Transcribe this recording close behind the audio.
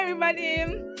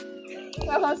everybody.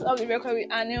 Welcome to Off the Record with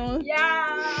Anu.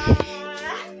 Yeah.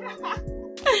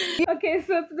 Okay,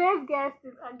 so today's guest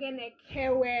is Ogene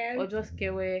Kewe. Or just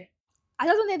Kewe. I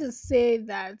just wanted to say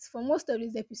that for most of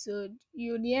this episode,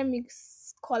 you hear me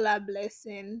call her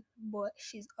Blessing, but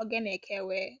she's Ogene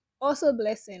Kewe. Also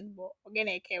Blessing, but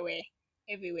Ogene Kewe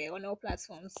everywhere on all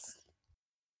platforms.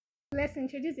 Let's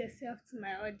introduce yourself to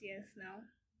my audience now.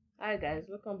 Hi guys,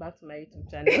 welcome back to my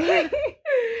YouTube channel.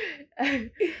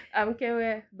 I'm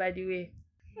Kewe, by the way.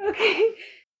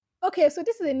 Okay, so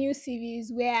this is a new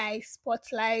series where I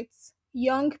spotlight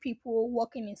young people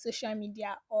working in social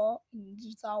media or in the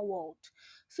digital world.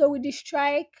 So with the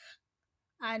strike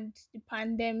and the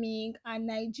pandemic and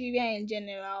Nigeria in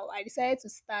general, I decided to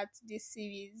start this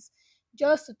series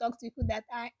just to talk to people that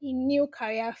are in new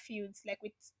career fields, like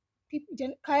with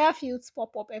career fields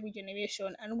pop up every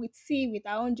generation, and with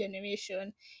our own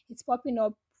generation, it's popping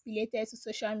up related to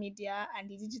social media and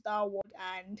the digital world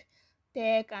and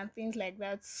tech and things like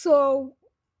that. So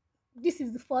this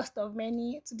is the first of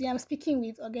many. Today I'm speaking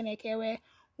with Ogene Kewe,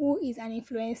 who is an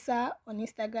influencer on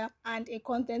Instagram and a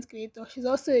content creator. She's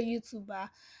also a YouTuber.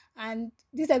 And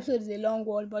this episode is a long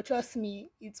one, but trust me,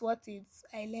 it's what it's.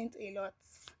 I learned a lot.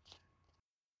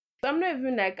 I'm not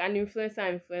even like an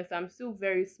influencer. I'm still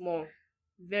very small.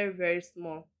 Very, very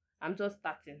small. I'm just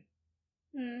starting.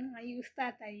 And you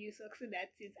start and you succeed at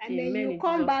it. And Amen, then you in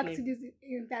come Jesus' back name. to this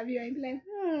interview and be like,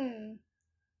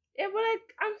 Yeah, but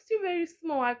like I'm still very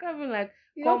small. I can't even like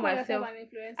you call don't call myself. yourself an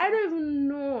influencer. I don't even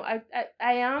know.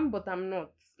 I am, but I'm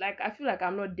not. Like I feel like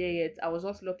I'm not there yet. I was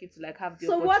just lucky to like have the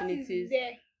So what opportunities. is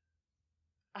there?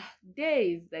 There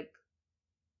is like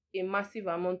a massive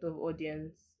amount of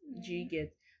audience. Do you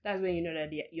get? That's when you know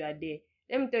that you are there.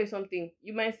 Let me tell you something.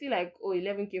 You might see like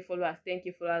 11k followers,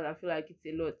 10k followers, and feel like it's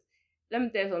a lot. Let me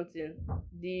tell you something.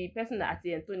 The person that at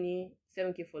the end only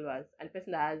 7k followers and the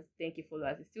person that has 10k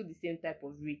followers is still the same type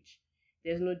of reach.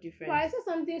 There's no difference. But I saw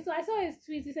something. So I saw his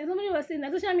tweet. He said somebody was saying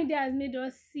that social media has made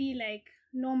us see like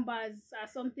numbers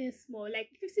as something small. Like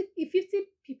if 50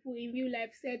 people in real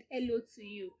life said hello to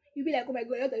you, you'll be like, oh my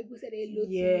god, a lot of people said hello to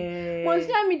me. Yeah. On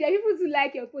social media, people to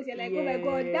like your post, you're like, oh my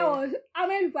god, Yeah. that was how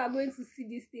many people are going to see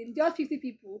this thing? Just 50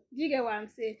 people. Do you get what I'm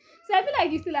saying? So I feel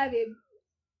like you still have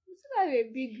a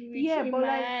big reach Yeah, in but my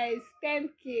like- eyes.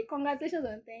 10k. Congratulations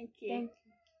on 10k.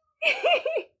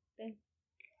 Thank you.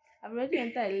 I've already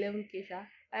entered 11k, Sha.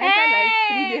 I entered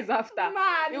like 3 days after.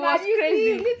 Mad, It was you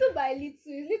crazy. See, little by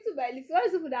little. All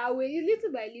these people that way, it's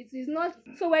little by little. It's not.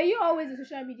 So were you always a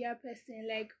social media person?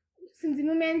 Like since the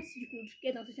moment you could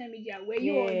get on social media, were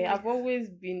you always? Yeah, I've always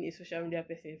been a social media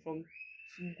person from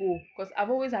to go because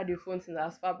I've always had a phone since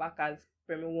as far back as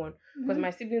primary one because my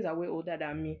siblings are way older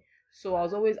than me. So I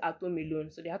was always at home alone,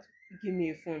 so they had to give me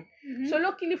a phone. So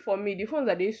luckily for me, the phones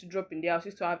that they used to drop in the house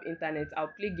used to have internet.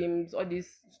 I'll play games, all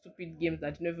these stupid games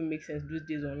that never make sense those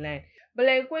days online. But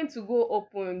like when to go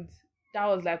opened, that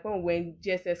was like when we were in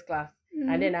GSS class.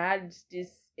 And then I had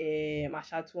this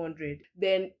Asha 200.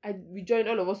 Then we joined,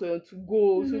 all of us were on to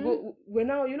go. So we're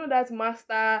now, you know, that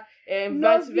master,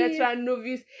 veteran,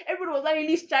 novice. Everybody was like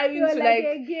really striving to like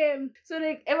a game. So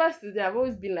like ever since then, I've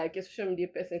always been like a social media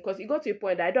person because it got to a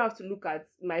point that I don't have to look at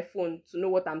my phone to know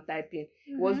what I'm typing.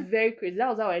 It was very crazy. That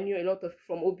was how I knew a lot of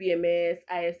from OBMS,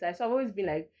 ISI. So I've always been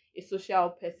like a social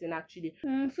person actually.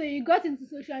 So you got into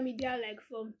social media like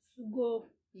from to go.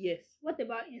 Yes. What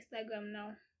about Instagram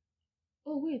now?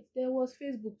 Oh wait, there was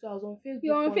Facebook too. I was on Facebook.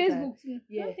 You're on one time. Facebook too.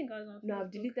 Yeah. I don't think I was on Facebook. No,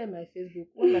 I've deleted my Facebook.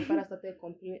 When my father started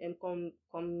commenting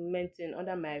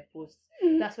under my post,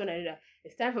 that's when I knew that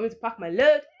it's time for me to pack my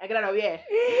load and get out of here.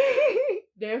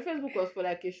 Then Facebook was for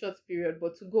like a short period,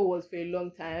 but to go was for a long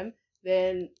time.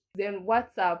 Then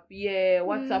WhatsApp,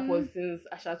 WhatsApp was since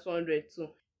Asha 200 too.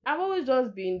 I've always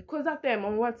just been, because that time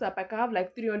on WhatsApp I can have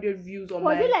like 300 views on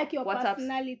my Was it like your WhatsApp.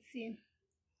 personality?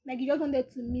 Like you just wanted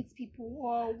to meet people,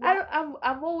 or what?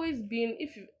 I've always been,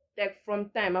 if you like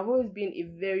from time, I've always been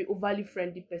a very overly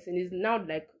friendly person. It's now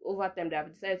like over time that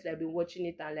I've decided to like be watching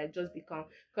it and like just become,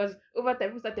 because over time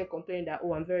people started complaining that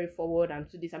I'm very forward and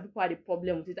to this, and people had a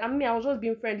problem with it. I mean, I was just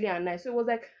being friendly and nice, so it was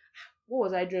like, what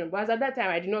was I doing? But at that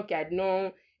time I did not care. I did not,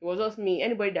 it was just me.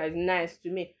 Anybody that is nice to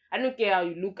me, I don't care how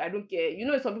you look. I don't care. You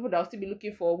know, some people that will still be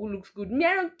looking for who looks good. Me,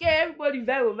 I don't care. Everybody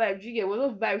vibe. You get, it was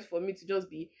just vibes for me to just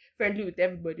be friendly with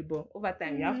everybody. But over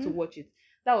time, you have to watch it.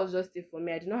 That was just it for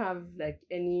me. I did not have like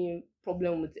any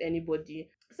problem with anybody.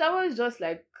 So I was just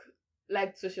like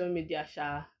social media,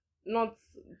 not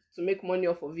to make money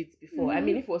off of it before. I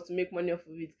mean, if it was to make money off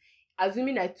of it,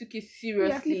 assuming I took it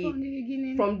Seriously, seriously from the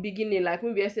beginning. from beginning, like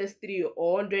maybe SS3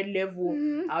 or 100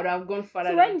 level, I would have gone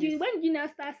further So than when this. do you now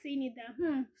start seeing it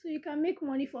that so you can make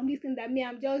money from this thing that me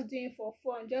I'm just doing for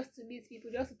fun, just to meet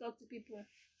people, just to talk to people?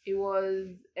 It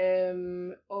was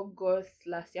August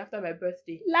last year, after my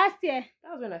birthday. Last year.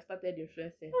 That was when I started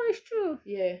influencing. Oh, it's true.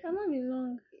 Yeah. That not been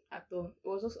long. At all. It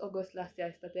was just August last year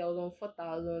I started. I was on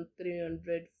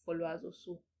 4,300 followers or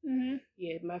so.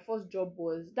 Yeah, my first job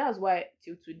was, that's why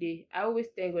till today I always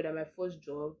thank God that my first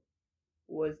job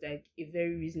was like a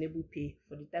very reasonable pay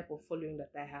for the type of following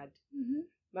that I had.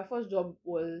 My first job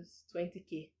was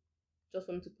 20k just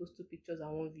for me to post 2 pictures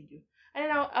and 1 video. And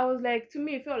then I was like, to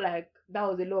me it felt like that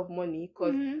was a lot of money,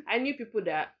 because I knew people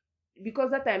that,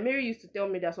 because that time Mary used to tell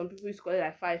me that some people used to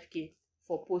collect like 5k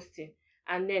for posting.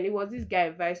 And then it was this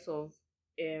guy Vice of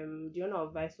the owner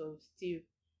of Vice of Steve.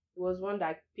 It was one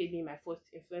that paid me my first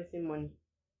influencing money,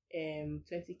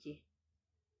 20k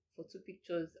for 2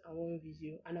 pictures and 1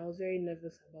 video. And I was very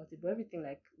nervous about it, but everything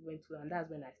like went well, and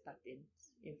that's when I started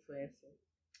influencing.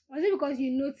 Was it because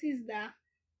you noticed that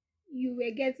you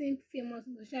were getting famous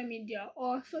on social media,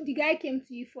 or so the guy came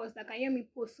to you first, like, can you help me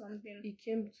post something? He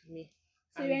came to me.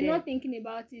 So you were not thinking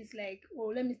about it like,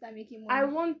 oh, let me start making money? I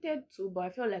wanted to, but I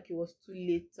felt like it was too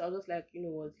late. So I was just like, you know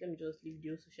what, let me just leave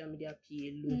the social media PA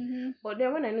alone. But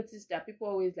then when I noticed that people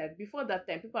always, like, before that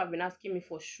time, people have been asking me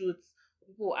for shoots.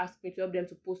 People ask me to help them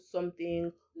to post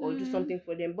something or do something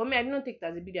for them. But me, I did not take it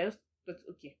as a big deal. I just thought,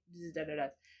 okay, this is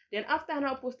that. Then after I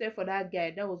now posted for that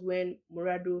guy, that was when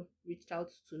Morado reached out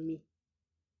to me.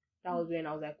 That was when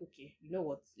I was like, okay, you know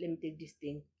what, let me take this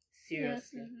thing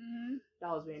seriously. That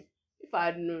was when, if I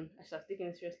had known, I should have taken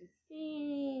it seriously.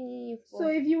 So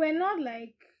if you were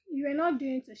not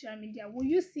doing social media, would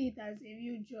you see it as a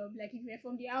real job? Like, if you were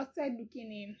from the outside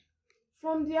looking in?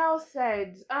 From the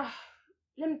outside,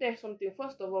 let me tell you something.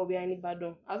 First of all, we are in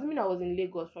Ibadan. Assuming I was in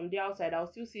Lagos, from the outside, I'll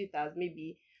still see it as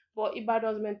maybe, but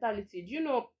Ibadan's mentality, do you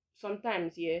know,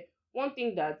 sometimes, one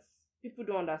thing that people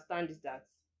don't understand is that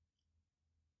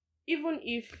even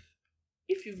if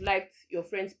you've liked your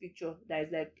friend's picture that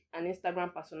is like an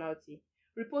Instagram personality,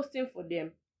 reposting for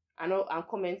them and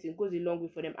commenting goes a long way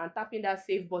for them, and tapping that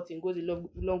save button goes a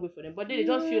long way for them. But they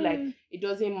just feel like it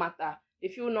doesn't matter. They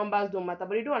feel numbers don't matter,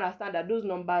 but they don't understand that those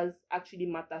numbers actually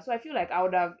matter. So I feel like I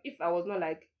would have, if I was not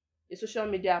like a social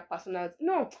media personality,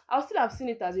 no, I'll still have seen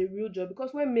it as a real job,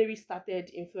 because when Mary started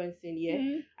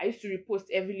influencing, I used to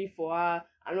repost heavily for her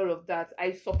and all of that.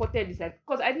 I supported this, like,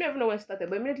 because I didn't even know when it started,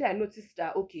 but immediately I noticed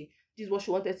that, okay, this is what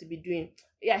she wanted to be doing.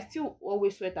 Yeah, I still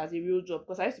always saw it as a real job,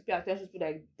 because I used to pay attention to people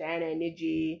like Diana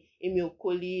Eneji, Emi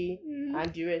Okoli,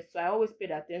 and the rest. So I always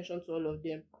paid attention to all of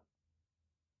them.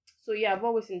 So yeah, I've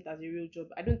always seen it as a real job.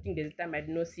 I don't think there's a time I did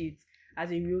not see it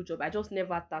as a real job. I just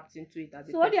never tapped into it as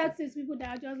a So what do you have to say to people that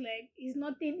are just like,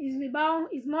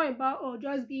 it's more about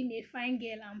just being a fine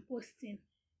girl and posting?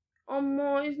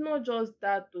 It's not just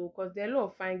that though, because there are a lot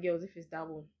of fine girls. If it's that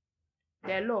one,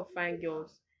 there are a lot of fine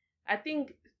girls. I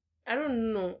think, I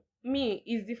don't know, me,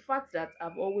 is the fact that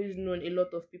I've always known a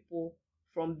lot of people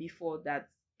from before that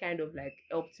kind of like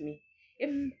helped me.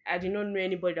 If I did not know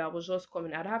anybody that was just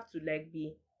coming, I'd have to like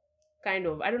be kind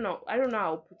of, I don't know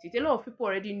how to put it. A lot of people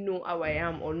already know how I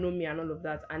am or know me and all of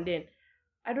that, and then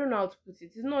I don't know how to put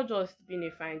it. It's not just being a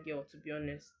fine girl, to be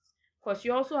honest, because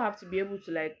you also have to be able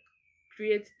to like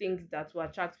create things that will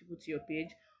attract people to your page.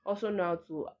 Also know how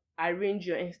to arrange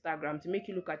your Instagram to make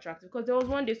you look attractive, because there was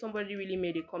one day somebody really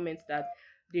made a comment that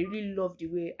they really love the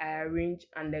way I arrange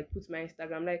and like put my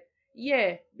Instagram. Like,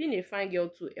 yeah, being a fine girl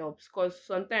too helps, because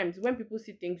sometimes when people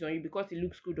see things on you because it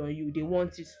looks good on you, they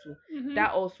want it to.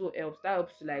 That also helps. That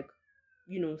helps to like,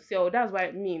 you know, sell. That's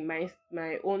why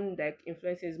my own like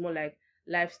influencing is more like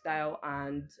lifestyle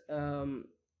and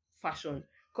fashion,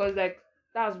 because like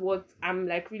that's what I'm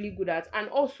like really good at. And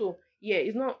also, yeah,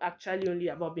 it's not actually only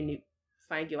about being a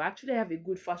fine girl. I actually have a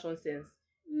good fashion sense,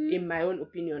 in my own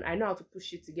opinion. I know how to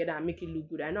push it together and make it look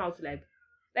good. I know how to like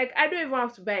I don't even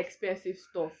have to buy expensive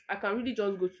stuff. I can really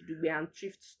just go to Dubai and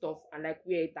thrift stuff and like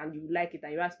wear it, and you like it,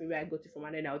 and you ask me where I got it from,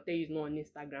 and then I'll tell you it's not on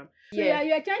Instagram. So yeah,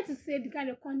 you are trying to say the kind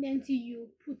of content you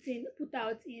put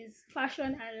out is fashion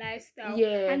and lifestyle.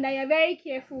 Yeah. And that you're very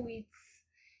careful with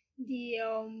the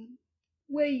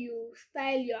way you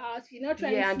style your outfit. You're not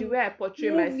trying to and the way I portray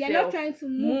myself. You're not trying to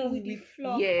move with the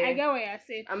flow. Yeah. I get what you're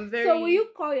saying. I'm very. So will you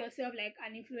call yourself like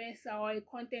an influencer or a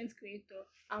content creator?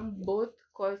 I'm both,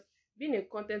 because being a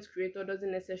content creator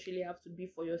doesn't necessarily have to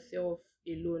be for yourself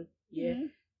alone. Yeah.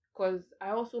 Because I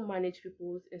also manage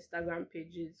people's Instagram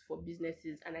pages for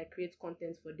businesses, and I create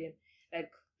content for them.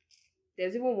 Like,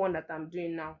 there's even one that I'm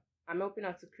doing now, I'm helping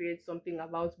her to create something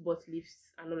about butt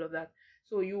lifts and all of that.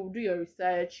 So you do your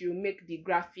research, you make the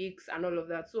graphics and all of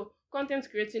that. So content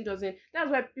creating doesn't,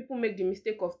 that's why people make the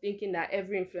mistake of thinking that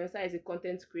every influencer is a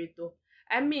content creator.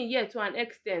 I mean, yeah, to an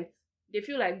extent, they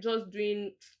feel like just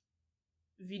doing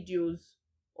videos,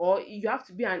 or you have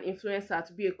to be an influencer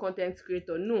to be a content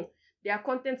creator. No, there are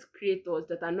content creators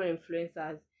that are not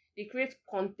influencers. They create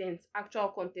content, actual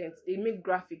content. They make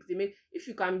graphics. They make, if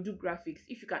you can do graphics,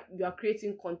 if you can, you are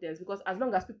creating content, because as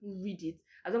long as people read it,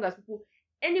 as long as people,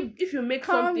 any, if you make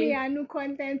Call something, me a new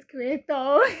content creator.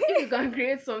 if you can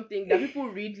create something that people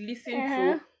read, listen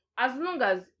Uh-huh. to, as long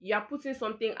as you are putting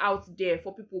something out there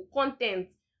for people, content.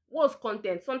 What's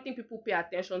content? Something people pay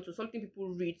attention to, something people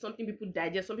read, something people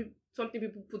digest, something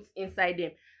people put inside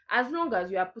them. As long as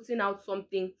you are putting out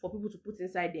something for people to put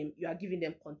inside them, you are giving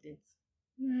them content.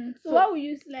 So So what would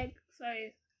you like?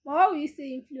 Sorry, but what would you say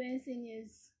influencing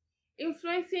is?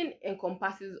 influencing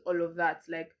encompasses all of that.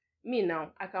 Like me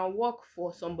now, I can work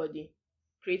for somebody,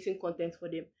 creating content for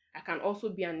them. I can also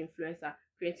be an influencer,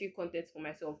 creating content for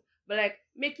myself. But like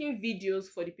making videos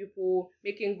for the people,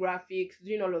 making graphics,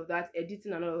 doing all of that,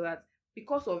 editing and all of that,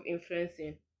 because of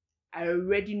influencing, I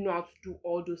already know how to do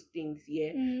all those things.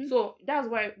 Yeah. So that's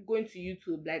why going to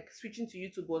YouTube, like switching to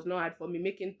YouTube, was not hard for me,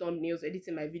 making thumbnails,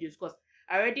 editing my videos, because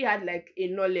I already had like a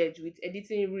knowledge with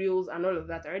editing reels and all of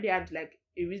that. I already had like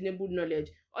a reasonable knowledge.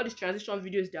 All these transition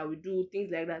videos that we do, things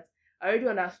like that, I already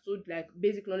understood like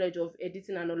basic knowledge of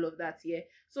editing and all of that. Yeah.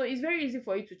 So it's very easy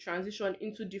for you to transition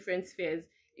into different spheres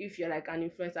if you're like an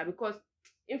influencer, because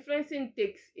influencing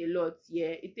takes a lot. Yeah,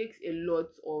 it takes a lot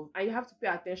of, and you have to pay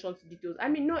attention to details. I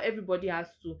mean, not everybody has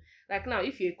to. Like now,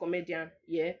 if you're a comedian,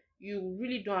 yeah, you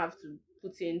really don't have to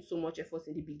put in so much effort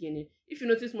in the beginning. If you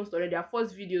notice, most already their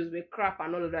first videos were crap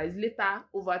and all of that. Is later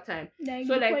over time. Like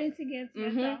So the like, quality gets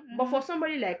better. but for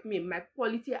somebody like me, my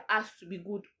quality has to be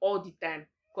good all the time,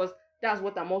 because that's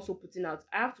what I'm also putting out.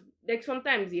 I have to, like,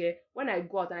 sometimes, yeah, when I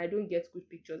go out and I don't get good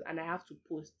pictures and I have to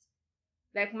post,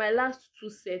 like my last 2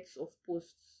 sets of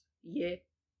posts, yeah,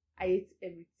 I ate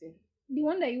everything. The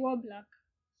one that you wore black.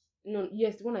 No,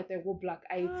 yes, the one that I wore black,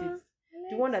 I ate it.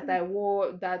 The like one that I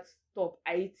wore that top,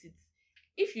 I ate it.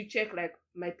 If you check like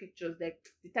my pictures, like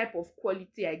the type of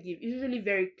quality I give, it's usually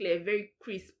very clear, very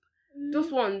crisp.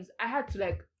 Those ones I had to,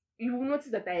 like, you will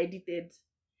notice that I edited.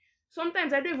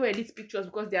 Sometimes I don't even edit pictures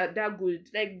because they are that good.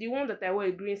 Like the one that I wore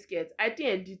a green skirt, I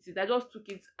didn't edit it. I just took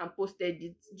it and posted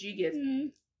it. Do you get?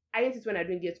 I hate it when I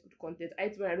don't get good content. I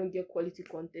hate it when I don't get quality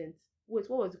content. Wait,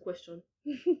 what was the question?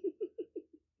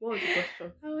 What was the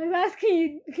question? I was asking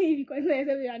you if you consider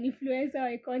yourself an influencer or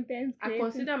a content I creator.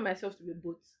 consider myself to be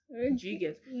both. Okay. Do you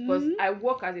get? Because I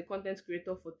work as a content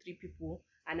creator for 3 people,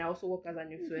 and I also work as an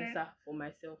influencer for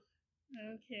myself.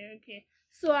 Okay.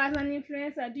 So as an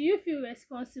influencer, do you feel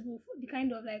responsible for the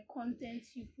kind of like content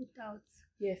you put out?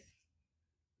 Yes.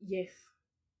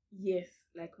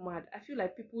 Like mad. I feel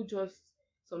like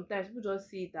sometimes people just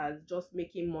see it as just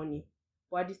making money.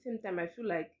 But at the same time, I feel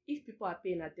like if people are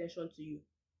paying attention to you,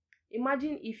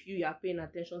 imagine if you are paying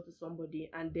attention to somebody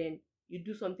and then you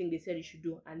do something they said you should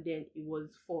do and then it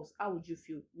was false. How would you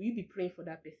feel? Will you be praying for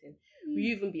that person? Will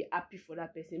you even be happy for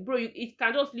that person? Bro, it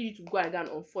can just lead you to go and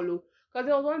unfollow. Because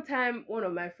there was one time, one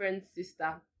of my friend's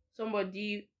sister,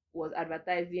 somebody was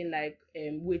advertising like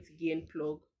weight gain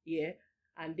plug, yeah,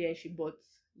 and then she bought,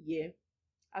 yeah.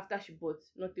 After she bought,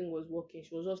 nothing was working.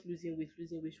 She was just losing weight.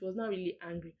 She was not really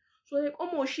angry. She was like,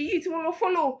 oh my, she eats, wanna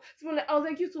follow. I was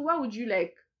like, you too, why would you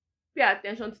like pay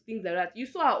attention to things like that? You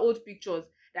saw her old pictures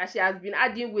that she has been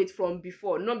adding weight from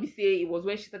before. Not be say it was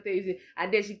when she started using,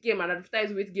 and then she came and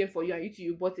advertised weight gain for you, and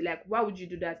you bought it. Like, why would you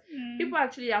do that? People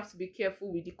actually have to be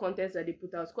careful with the contents that they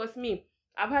put out. Because me,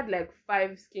 I've had like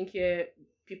 5 skincare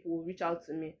people reach out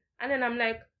to me, and then I'm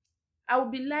like, I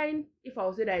would be lying if I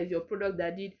would say that is your product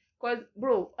that did. Because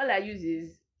bro, all I use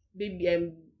is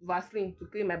baby Vaseline to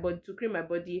cream my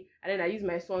body, and then I use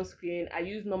my sunscreen, I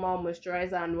use normal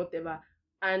moisturizer and whatever,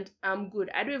 and I'm good.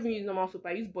 I don't even use normal soap.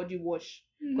 I use body wash,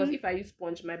 because if I use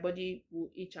sponge, my body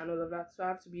will itch and all of that, so I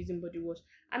have to be using body wash.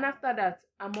 And after that,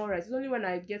 I'm alright. It's only when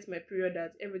I get my period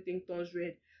that everything turns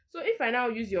red. So if I now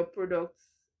use your products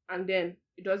and then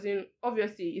it doesn't,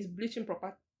 obviously it's bleaching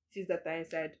properties that are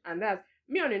inside, and that's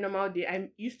me. On a normal day, I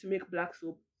used to make black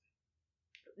soap,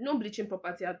 no bleaching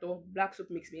property at all. Black soap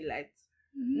makes me light.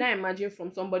 Now imagine from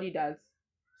somebody that's,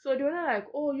 so they were not like,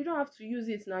 oh, you don't have to use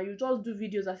it now, you just do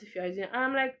videos as if you're using it. And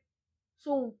I'm like,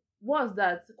 so what's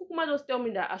that? Kukuma just tell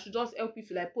me that I should just help you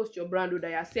to like post your brand, or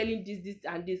that you're selling this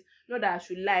and this, not that I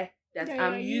should lie that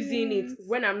I'm using it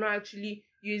when I'm not actually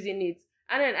using it.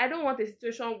 And then I don't want a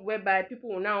situation whereby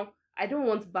people will now, I don't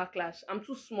want backlash. I'm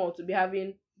too small to be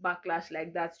having backlash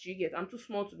like that. Do you get? I'm too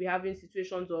small to be having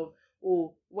situations of,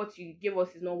 oh, what you gave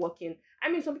us is not working.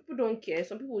 I mean, some people don't care.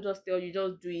 Some people will just tell you,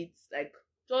 just do it. Like,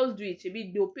 just do it.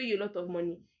 Maybe they'll pay you a lot of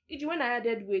money. E.g., when I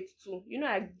added weight too,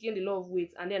 I gained a lot of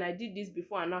weight, and then I did this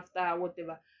before and after,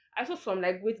 whatever. I saw some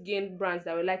like weight gain brands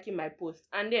that were liking my post,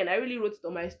 and then I really wrote it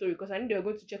on my story because I knew they were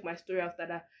going to check my story after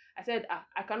that. I said,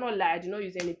 I cannot lie, I do not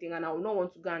use anything, and I will not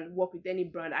want to go and work with any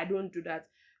brand. I don't do that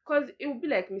because it would be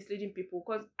like misleading people.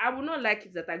 Because I would not like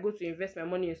it that I go to invest my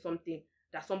money in something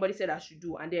that somebody said I should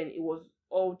do, and then it was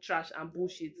all trash and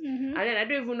bullshit. And then I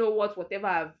don't even know whatever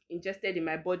I've ingested in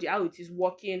my body, how it is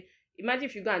working. Imagine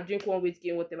if you go and drink one weight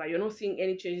gain, whatever, you're not seeing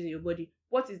any changes in your body.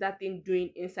 What is that thing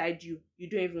doing inside you? You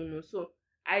don't even know. So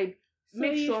I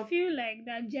make sure. So you feel like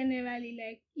that generally,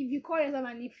 like if you call yourself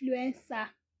an influencer,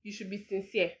 you should be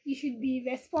sincere. You should be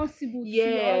responsible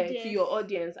to your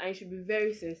audience, and you should be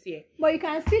very sincere. But you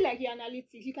can see like your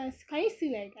analytics. Can you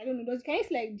see like, I don't know, can you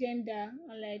see like gender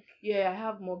and like? Yeah, I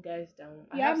have more guys down.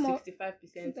 I have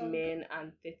 65% men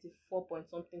and 34 point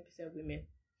something percent women.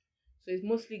 So it's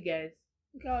mostly guys.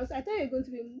 Because I thought you're going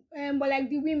to be but like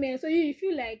the women, so you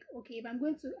feel like, okay, if I'm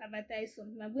going to advertise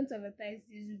something, I'm going to advertise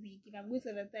this wig, if I'm going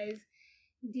to advertise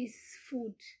this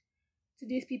food to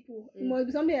these people, it must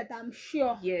be something that I'm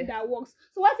sure that works.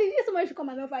 So what if somebody should come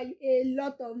and offer you a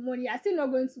lot of money? You're still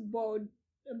not going to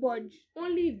budge.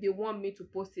 Only if they want me to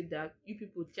post it that you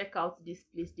people check out this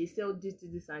place, they sell this,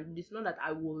 and this. Not that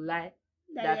I will lie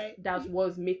that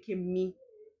was making me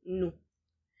no.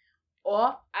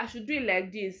 Or I should do it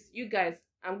like this. You guys,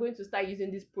 I'm going to start using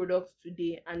this product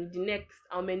today, and in the next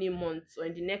how many months or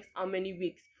in the next how many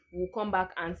weeks we'll come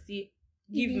back and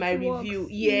give my review.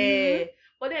 Yeah.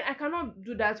 But then I cannot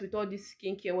do that with all this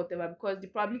skincare, whatever, because the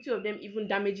probability of them even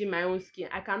damaging my own skin,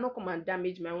 I cannot come and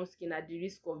damage my own skin at the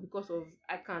risk of,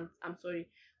 I'm sorry.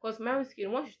 Because my own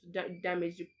skin, once you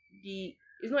damage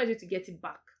it's not easy to get it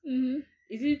back.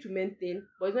 It's easy to maintain,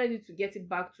 but it's not easy to get it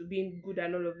back to being good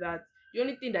and all of that. The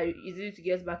only thing that is easy to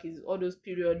get back is all those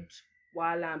period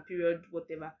wala and period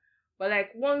whatever. But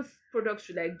like once products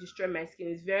should like destroy my skin,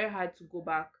 it's very hard to go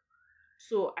back.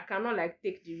 So I cannot like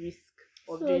take the risk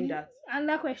of doing that.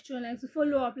 Another question, like to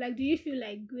follow up, like do you feel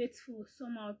like grateful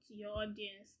somehow to your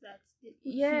audience that they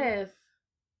put you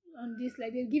on this,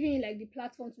 like they're giving you like the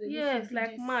platform to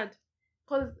like mad.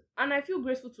 And I feel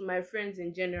grateful to my friends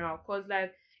in general, because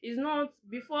like it's not,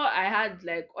 before I had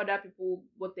like other people,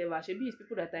 whatever, maybe it's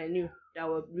people that I knew that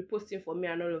were reposting for me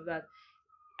and all of that.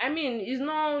 I mean, it's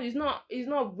not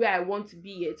where I want to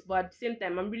be yet, but at the same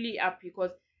time, I'm really happy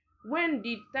because when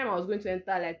the time I was going to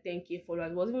enter like 10K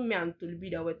followers, it was even me and Tolubi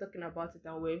that were talking about it,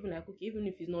 and we're even like, okay, even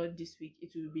if it's not this week,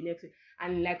 it will be next week.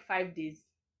 And in like 5 days,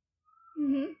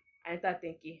 I entered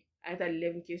 10K, I entered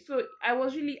 11K. So I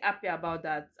was really happy about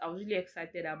that. I was really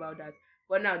excited about that.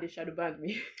 But now they shadow banned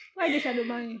me. Why they shadow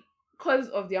ban you? Because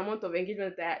of the amount of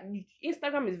engagement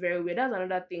Instagram is very weird. That's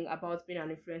another thing about being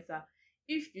an influencer.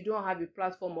 If you don't have a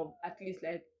platform of at least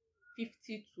like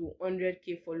 50 to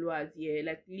 100K followers, like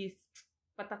at least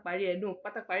even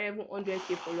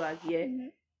 100K followers,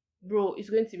 bro, it's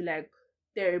going to be like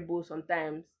terrible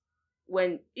sometimes.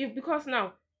 Because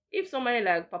now, if somebody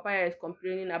like Papaya is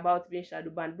complaining about being shadow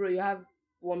banned, bro, you have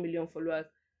 1 million followers.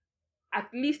 At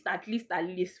least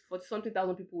 40-something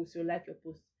thousand people will still like your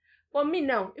post. For me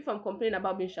now, if I'm complaining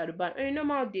about being shadow banned on a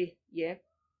normal day,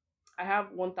 I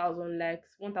have 1,000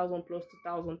 likes, 1,000 plus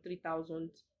 2,000,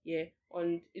 3,000,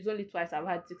 and it's only twice I've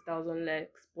had 6,000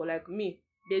 likes. But like me,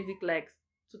 basic likes,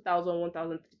 2,000,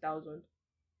 1,000, 3,000.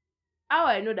 How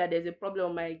I know that there's a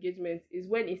problem on my engagement is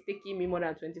when it's taking me more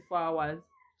than 24 hours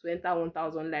to enter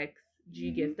 1,000 likes.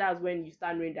 That's when you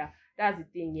start knowing that. That's the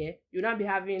thing, You'll not be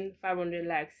having 500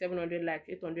 likes, 700 likes,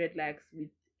 800 likes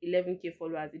with 11K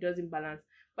followers. It doesn't balance.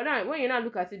 But now, when you now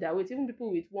look at it that way, even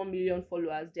people with 1 million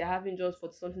followers, they're having just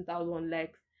 40-something thousand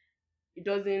likes. It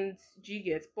doesn't,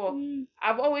 But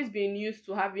I've always been used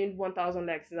to having 1,000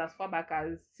 likes since as far back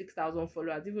as 6,000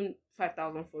 followers, even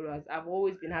 5,000 followers. I've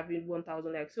always been having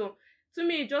 1,000 likes. So, to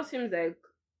me, it just seems like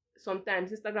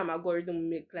sometimes Instagram algorithm will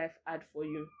make life hard for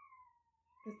you.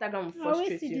 Instagram will frustrate you. I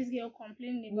always see this girl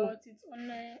complaining about it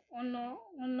on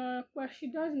a she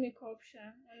does makeup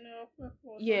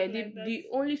the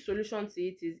only solution to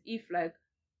it is if like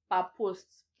per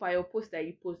your post that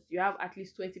you post, you have at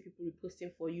least 20 people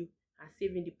reposting for you and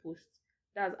saving the post.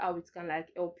 That's how it can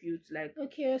like help you to like.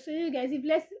 Okay, so you guys, if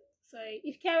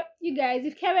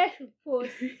Kara should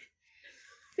post,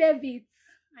 save it.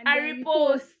 And I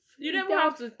repost. You don't even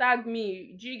have to tag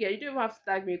me. You don't even have to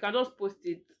tag me. You can just post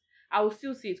it. I will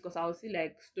still see it because I will see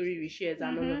like story reshares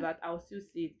and all of that. I will still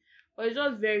see it. But it's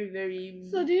just very, very.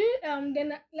 So do you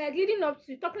then, like, leading up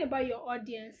to talking about your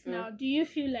audience Mm. now, do you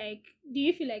feel like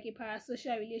a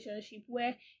parasocial relationship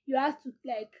where you have to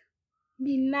like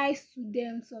be nice to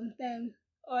them sometimes,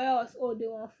 or else they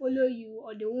won't follow you,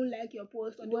 or they won't like your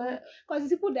post, or they Well, won't, because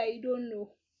it's people that you don't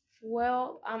know.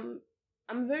 well,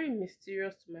 I'm very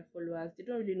mysterious to my followers. They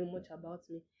don't really know much about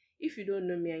me. If you don't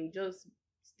know me and you just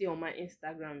stay on my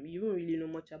Instagram, you won't really know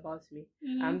much about me.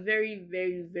 I'm very,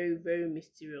 very, very, very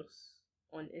mysterious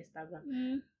on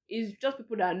Instagram. It's just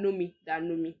people that know me that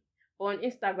know me. But on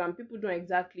Instagram, people don't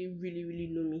exactly really, really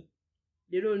know me.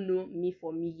 They don't know me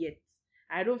for me yet.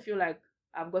 I don't feel like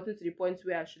I've gotten to the point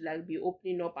where I should like be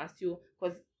opening up and still,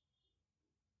 because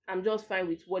I'm just fine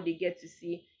with what they get to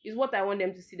see. It's what I want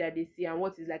them to see that they see, and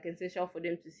what is like essential for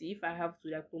them to see. If I have to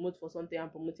like promote for something, I'm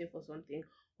promoting for something.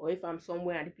 Or if I'm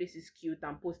somewhere and the place is cute,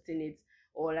 I'm posting it.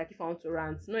 Or like if I want to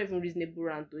rant, not even reasonable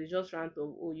rant, it's just rant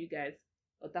of, oh, you guys,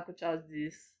 Otaku Charles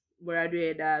this,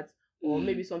 Borado that, or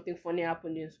maybe something funny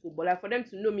happened in school. But like for them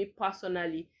to know me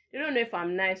personally, they don't know if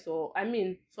I'm nice, or I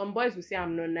mean, some boys will say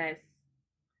I'm not nice.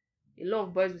 A lot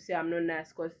of boys will say I'm not nice,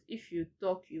 because if you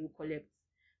talk, you will collect.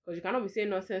 Because you cannot be saying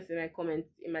nonsense in my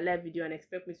comments in my live video and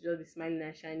expect me to just be smiling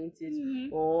and shining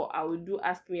teeth. Or I will do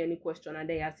ask me any question and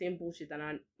then you're saying bullshit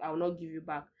and I will not give you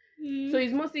back. So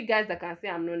it's mostly guys that can say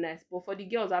I'm not nice. But for the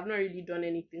girls, I've not really done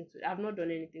anything to I've not done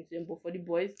anything to them. But for the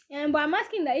boys, But I'm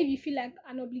asking that if you feel like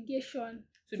an obligation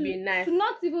to be nice, to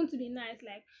not even to be nice.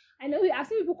 Like, I know I've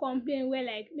seen people complain where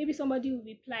like maybe somebody will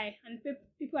reply and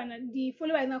people are not, the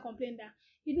follower is not complaining that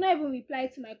you did not even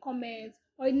reply to my comments,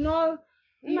 or you know,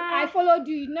 I followed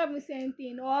you, you did not even say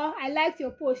anything, or I liked your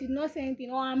post, you did not say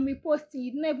anything, or I'm reposting,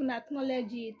 you did not even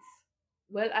acknowledge it.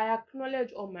 Well, I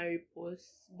acknowledge all my reposts,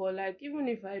 but like even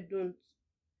if I don't,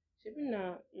 even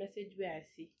a message where I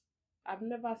see, I've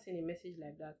never seen a message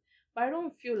like that. But I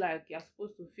don't feel like you're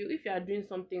supposed to feel, if you are doing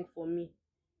something for me,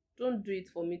 don't do it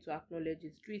for me to acknowledge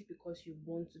it. Do it because you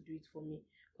want to do it for me.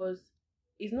 Because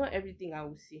it's not everything I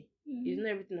will see. It's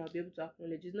not everything I'll be able to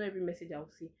acknowledge. It's not every message I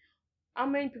will see. How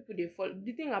many people they follow?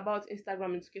 The thing about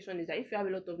Instagram notification is that if you have a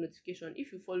lot of notification,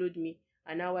 if you followed me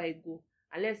an hour ago,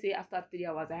 and let's say after 3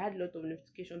 hours I had a lot of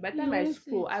notification, by the time I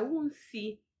scroll, I won't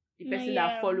see the person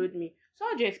that followed me. So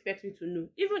how do you expect me to know?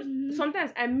 Even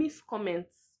sometimes I miss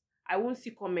comments. I won't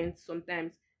see comments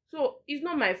sometimes. So it's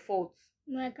not my fault.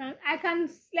 No, I can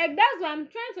like, that's what I'm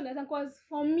trying to understand, because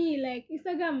for me, like,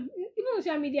 Instagram, even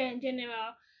social media in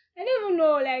general, I don't even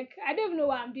know, like, I don't even know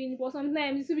what I'm doing, but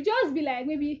sometimes it will just be like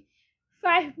maybe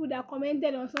 5 people that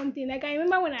commented on something. Like, I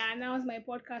remember when I announced my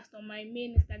podcast on my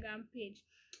main Instagram page,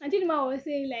 and Chidima was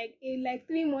saying like in like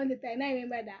 3 months later, and I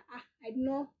remember that I did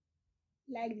not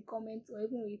like the comments or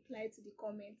even reply to the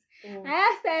comments.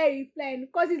 I started replying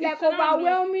because it's like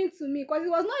overwhelming to me, because it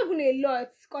was not even a lot,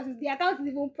 because the account is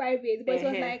even private, but it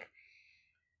was like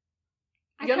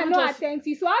I cannot attend to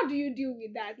you. So how do you deal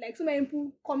with that? Like, so many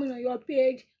people coming on your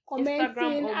page, commenting.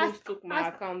 Instagram almost took my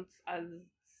account as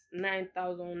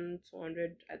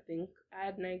 9,200, I think. I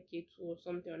had 9K2 or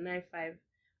something, or 9,500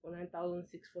 or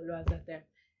 9,006 followers that time.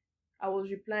 I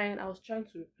was trying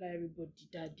to reply everybody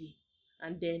that day,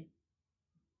 and then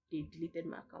they deleted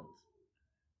my account.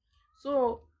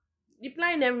 So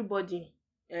replying everybody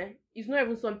is not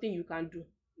even something you can do,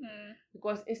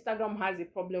 because Instagram has a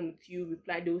problem with you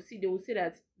reply. They will say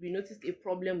that we noticed a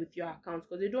problem with your account,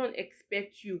 because they don't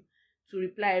expect you to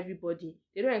reply everybody.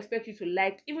 They don't expect you to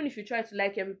like. Even if you try to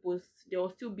like every post, there will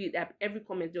still be every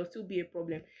comment, there will still be a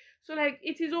problem. So like,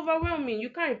 it is overwhelming. You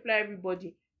can't reply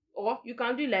everybody. Or you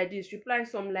can do like this: reply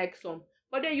some, like some.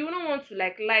 But then you don't want to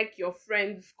like your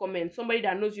friend's comment, somebody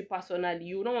that knows you personally.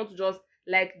 You don't want to just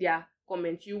like their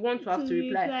comment. You want to have to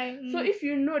reply. So if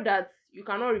you know that you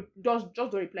cannot just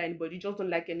don't reply anybody, just don't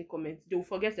like any comments, they will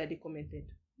forget that they commented.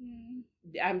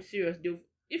 I'm serious.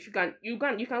 If you can go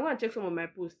and check some of my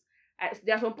posts.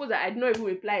 There are some posts that I did not even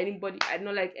reply anybody. I did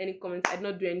not like any comments. I did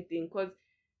not do anything, because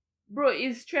bro,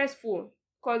 it's stressful.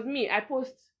 Because me, I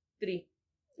post 3.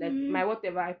 Like my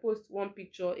whatever, I post 1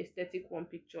 picture, aesthetic, 1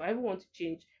 picture. I even want to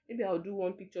change. Maybe I'll do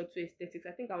 1 picture, 2 aesthetics.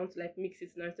 I think I want to like mix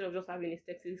it now, instead of just having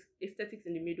aesthetics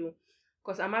in the middle,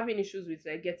 because I'm having issues with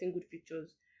like getting good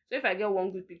pictures. So if I get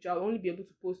 1 good picture, I'll only be able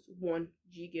to post 1.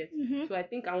 Do you get? So I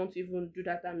think I want to even do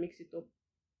that and mix it up.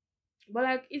 But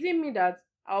like, is it me that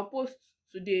I'll post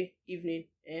today evening,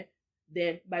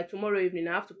 then by tomorrow evening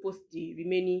I have to post the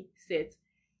remaining set?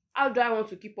 How do I want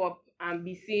to keep up and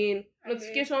be seeing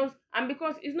notifications? And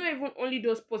because it's not even only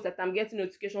those posts that I'm getting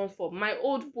notifications for, my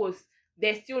old posts,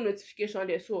 there's still notification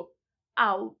there. So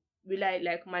how will I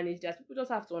like manage that? People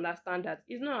just have to understand that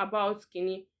it's not about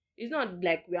skinny. It's not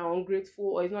like we are ungrateful,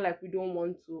 or it's not like we don't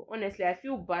want to. Honestly, I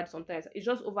feel bad sometimes. It's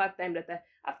just over time that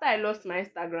after I lost my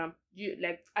Instagram,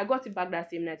 I got it back that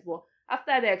same night. But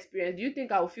after the experience, do you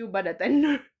think I will feel bad that I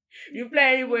know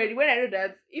reply anybody when I know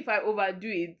that if I overdo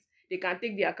it, they can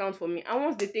take the account for me, and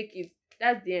once they take it,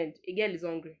 that's the end. A girl is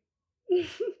hungry.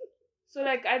 So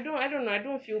like I don't know, I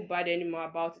don't feel bad anymore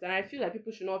about it, and I feel like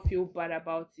people should not feel bad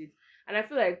about it. And I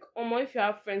feel like if you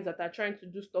have friends that are trying to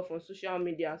do stuff on social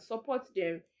media, support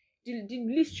them. The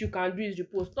least you can do is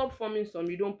repost. Stop forming some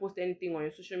you don't post anything on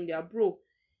your social media, bro.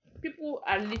 People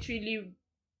are literally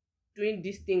doing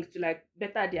these things to like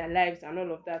better their lives and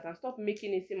all of that, and stop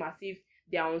making it seem as if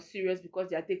they are unserious because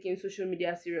they are taking social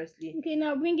media seriously. Okay,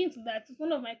 now bringing to that, it's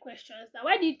one of my questions. That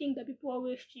why do you think that people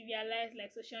always trivialize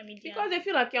like social media? Because they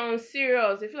feel like you're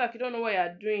unserious. They feel like you don't know what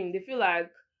you're doing. They feel like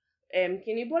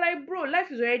Kenny, but like, bro, life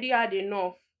is already hard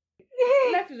enough.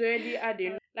 Life is already hard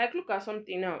enough. Like, look at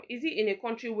something now. Is it in a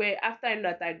country where after I know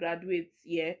that I graduate,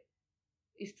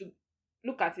 is to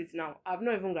look at it now. I've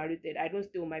not even graduated. I don't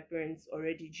stay with my parents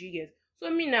already. G So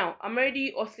me now, I'm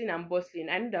already hustling and bustling.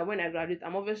 I know that when I graduate,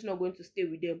 I'm obviously not going to stay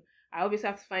with them. I always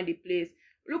have to find a place.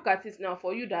 Look at it now.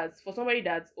 For somebody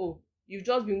that's you've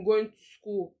just been going to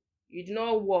school, you do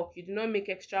not work, you do not make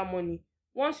extra money.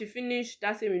 Once you finish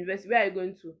that same university, where are you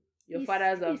going to? Your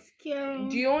father's house.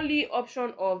 The only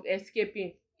option of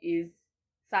escaping is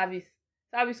service.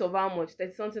 Service of how much?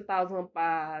 30 something thousand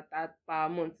per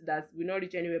month. That will not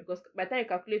reach anywhere, because by the time you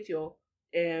calculate your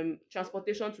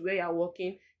transportation to where you are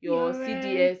working, your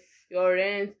CDS, your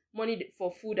rent, money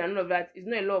for food and all of that, is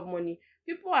not a lot of money.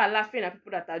 People are laughing at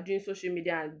people that are doing social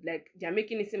media and like they are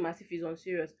making it seem as if it's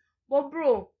unserious. But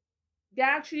bro, they're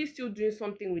actually still doing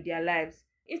something with their lives.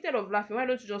 Instead of laughing, why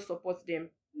don't you just support them?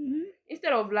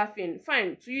 Instead of laughing,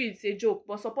 fine, to you it's a joke,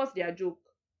 but support their joke.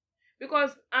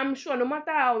 Because I'm sure no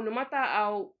matter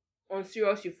how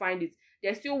unserious you find it,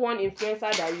 there's still one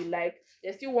influencer that you like,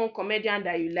 there's still one comedian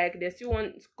that you like, there's still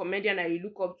one comedian that you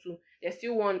look up to, there's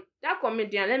still one that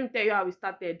comedian. Let me tell you how it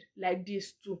started like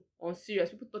this too,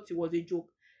 unserious. People thought it was a joke.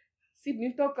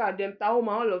 Sydney Tucker, them Tahoma,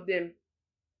 all of them.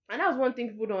 And that's one thing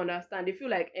people don't understand. They feel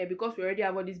like because we already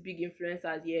have all these big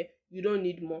influencers here, you don't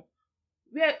need more.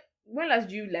 When last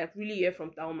do you like really hear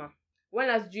from Tahoma? When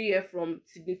last do you hear from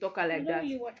Sydney Tucker like that? I don't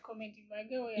really watch comedy, but I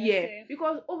get what you're saying.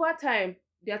 Because over time,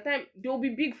 they'll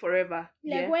be big forever.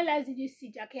 Like when last did you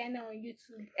see Jackiana on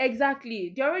YouTube?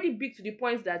 Exactly. They're already big to the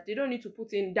point that they don't need to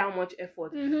put in that much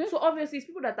effort. So obviously it's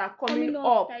people that are coming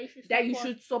up that you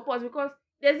should support, because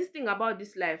there's this thing about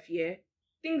this life,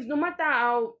 things, no matter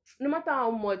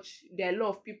how much there are a lot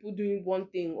of people doing one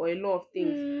thing or a lot of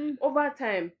things, over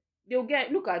time they'll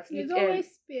get, look at there's it, always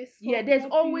space for there's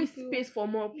more always people. space for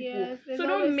more people. Yes, So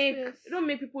don't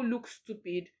make people look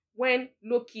stupid when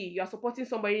low-key you're supporting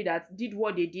somebody that did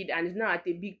what they did and is now at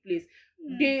a big place.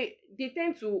 They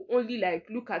tend to only like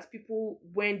look at people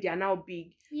when they are now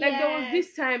big. Like there was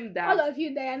this time that all of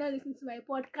you that are not listening to my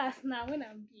podcast now, when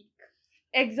I'm big.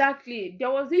 Exactly.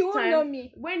 There was this You time know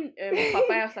me. when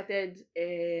Papaya started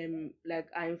like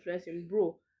influencing,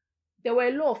 bro. There were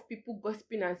a lot of people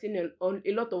gossiping and saying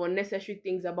a lot of unnecessary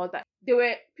things about that. There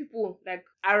were people like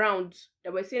around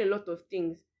that were saying a lot of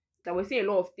things.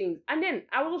 And then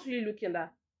I was also really looking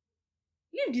at,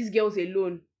 leave these girls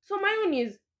alone. So my own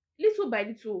is, little by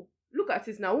little, look at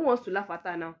it now. Who wants to laugh at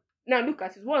her now? Now look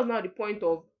at it. What was now the point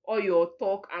of all your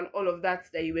talk and all of that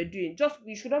you were doing? Just,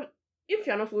 you should have, if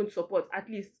you're not going to support, at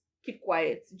least keep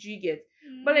quiet. Do you get?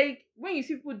 But like when you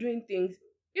see people doing things,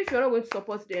 if you're not going to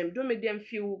support them, don't make them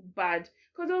feel bad.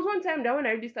 Because there was one time that when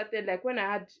I really started, like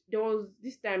there was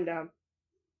this time that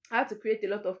I had to create a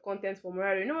lot of content for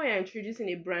Morado. You know, when you're introducing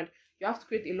a brand, you have to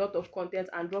create a lot of content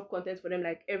and drop content for them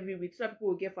like every week so that people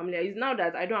will get familiar. It's now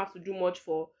that I don't have to do much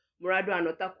for Morado and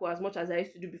Otaku as much as I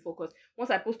used to do before, because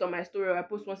once I post on my story or I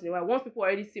post once in a while, once people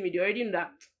already see me, they already know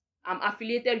that I'm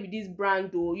affiliated with this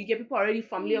brand, though. You get people already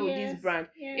familiar with this brand.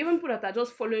 Even people that are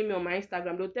just following me on my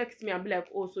Instagram, they'll text me and be like,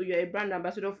 oh, so you're a brand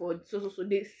ambassador for so.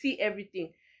 They see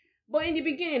everything. But in the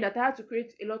beginning that I had to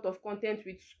create a lot of content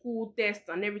with school tests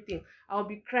and everything, I'll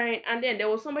be crying. And then there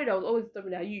was somebody that was always telling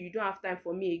me that you don't have time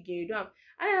for me again. You don't have.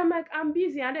 And then I'm like, I'm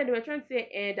busy. And then they were trying to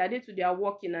say that they are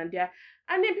working and they're.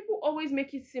 And then people always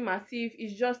make it seem as if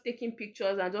it's just taking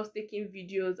pictures and just taking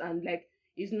videos and like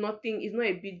it's nothing. It's not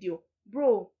a big deal,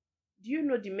 bro. Do you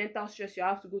know the mental stress you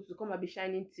have to go to come and be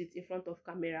shining teeth in front of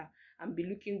camera and be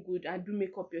looking good and do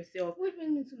makeup yourself? Which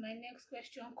brings me to my next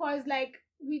question. Because like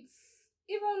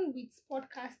even with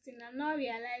podcasting, I'm now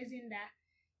realizing that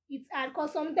it's hard.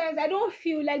 Because sometimes I don't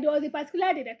feel like there was a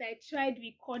particular day that I tried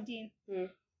recording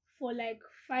for like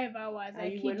 5 hours. And I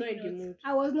you were kid not you in the not. mood.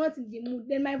 I was not in the mood.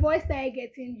 Then my voice started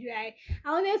getting dry.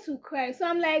 I wanted to cry. So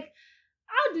I'm like,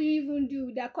 how do you even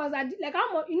do that? Cause like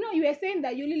how much, you were saying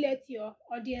that you only let your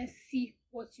audience see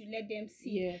what you let them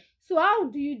see. Yeah. So how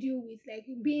do you deal with like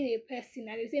being a person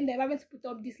at the same time having to put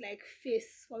up this like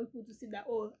face for people to see that,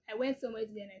 oh, I went somewhere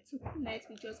today and I took nice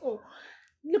pictures. Oh,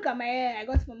 look at my hair, I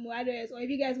got from Muadres. Or if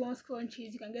you guys want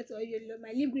scrunchies, you can get all your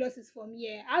my lip gloss is from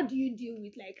here. How do you deal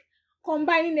with like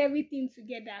combining everything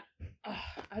together?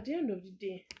 At the end of the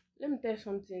day, let me tell you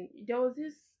something. There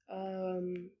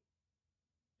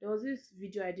was this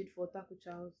video I did for Taco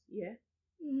Charles, yeah,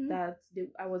 that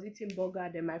I was eating burger,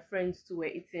 then my friends too were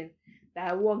eating.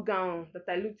 That I wore gown, that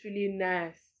I looked really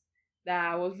nice,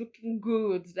 that I was looking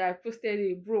good, that I posted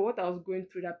it. Bro, what I was going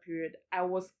through that period, I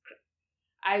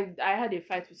had a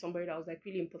fight with somebody that was like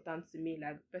really important to me.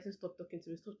 Like the person stopped talking to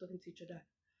me, stopped talking to each other.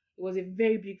 It was a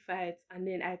very big fight, and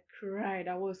then I cried.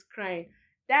 I was crying.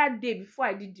 That day before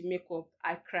I did the makeup,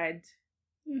 I cried.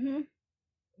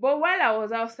 But while I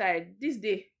was outside, this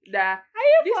day,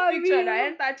 this picture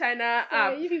that enter China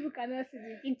app. You people cannot see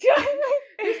the picture.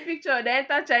 This picture that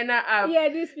enter China app. Yeah,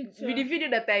 this picture. With the video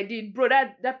that I did, bro,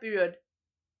 that period,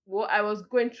 well, I was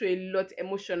going through a lot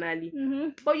emotionally.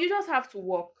 But you just have to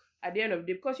work at the end of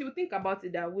the day, because you will think about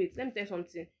it that, wait, let me tell you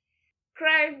something.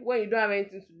 Cry when you don't have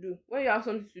anything to do. When you have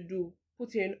something to do,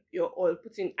 put in your all.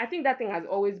 I think that thing has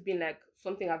always been like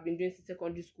something I've been doing since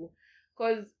secondary school.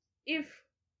 Because if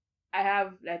I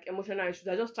have like emotional issues,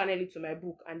 I just channel it to my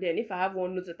book, and then if I have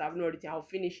one note that I've not written, I'll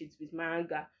finish it with my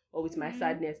anger or with my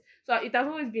sadness. So it has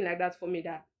always been like that for me,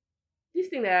 that this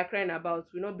thing that you're crying about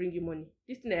will not bring you money.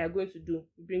 This thing that you're going to do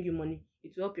will bring you money.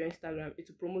 It will help your Instagram. It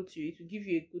will promote you. It will give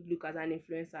you a good look as an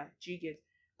influencer. Do you get?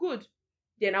 Good.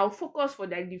 Then I'll focus for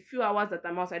like the few hours that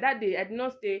I'm outside. That day, I did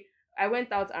not stay. I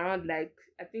went out around like,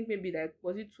 I think maybe like,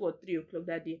 was it 2 or 3 o'clock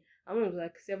that day? And when it was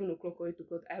like 7 o'clock or 8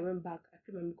 o'clock, I went back. I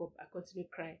put my makeup. I continued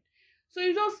crying. So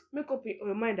you just make up in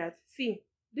your mind that, see,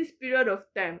 this period of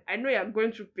time, I know you're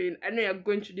going through pain. I know you're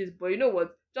going through this, but you know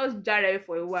what? Just jar it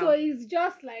for a while. So it's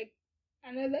just like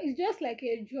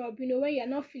a job, when you're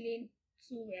not feeling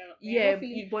too well. Yeah,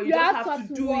 but you just have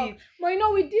to do it.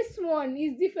 But with this one,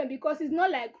 it's different because it's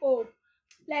not like, oh,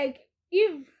 like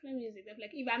if, let me use it,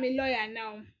 like if I'm a lawyer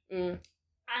now,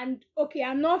 and okay,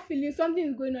 I'm not feeling, something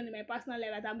is going on in my personal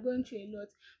life that I'm going through a lot,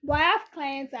 but I have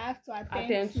clients I have to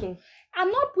attend to.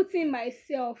 I'm not putting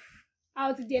myself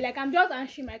out there, like I'm just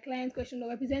answering my client's question or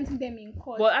representing them in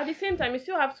court. But at the same time, you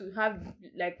still have to have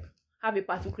a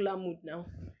particular mood now.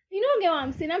 You don't get what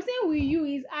I'm saying? I'm saying with you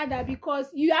is harder because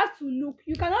you have to look,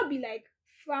 you cannot be like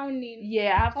frowning.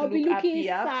 Yeah, I have to look happy,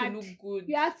 I have to look good.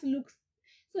 You have to look.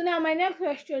 So now my next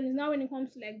question is, now when it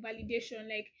comes to like validation,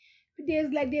 like there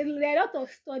are a lot of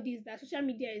studies that social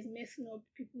media is messing up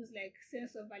people's like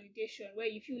sense of validation, where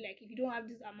you feel like if you don't have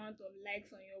this amount of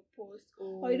likes on your post,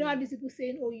 or you don't have these people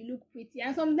saying, oh, you look pretty,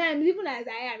 and sometimes even as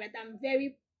I am, that I'm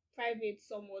very private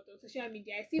somewhat on social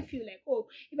media, I still feel like, oh,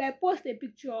 if I post a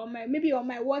picture on my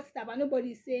WhatsApp and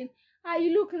nobody's saying,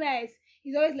 you look nice,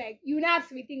 it's always like you now have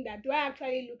to rethink that, do I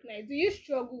actually look nice? Do you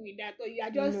struggle with that, or you are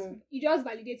just you just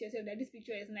validate yourself that this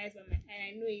picture is nice and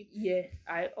I know it? Yeah,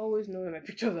 I always know when my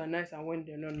pictures are nice and when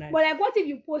they're not nice. But like, what if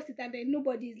you post it and then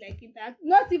nobody's liking that?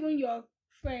 Not even your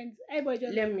friends, everybody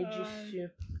just let me just see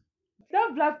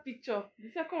that black picture, the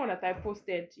second one that I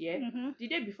posted, the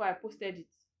day before I posted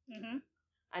it,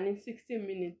 and in 16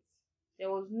 minutes there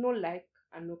was no like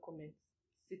and no comment.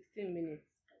 16 minutes.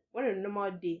 When a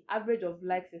normal day, average of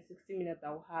likes in 60 minutes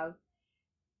I will have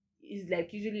is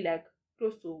like usually like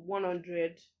close to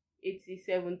 100, 80,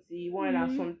 70, 100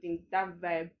 and something, that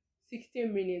vibe.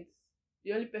 16 minutes,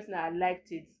 the only person that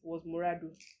liked it was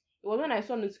Morado. It was when I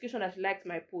saw notification that she liked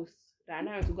my post that I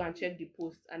now went to go and check the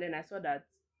post, and then I saw that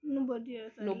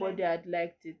nobody had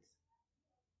liked it.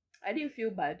 I didn't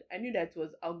feel bad. I knew that it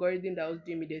was algorithm that was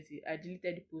doing me dirty. I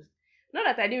deleted the post. Not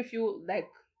that I didn't feel like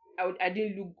I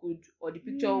didn't look good, or the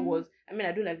picture was, I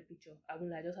don't like the picture. I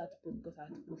just had to post because I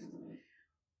had to post.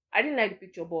 I didn't like the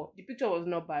picture, but the picture was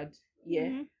not bad.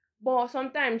 Yeah. But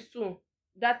sometimes too,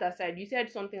 that aside, you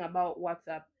said something about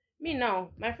WhatsApp. Me now,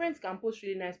 my friends can post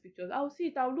really nice pictures. I'll see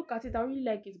it, I'll look at it, I really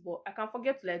like it, but I can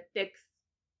forget to like text.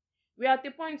 We're at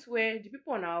the point where the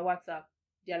people on our WhatsApp,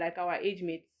 they're like our age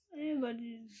mates.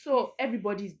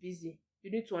 Everybody's busy. You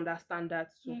need to understand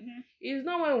that too. It's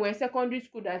not when we're in secondary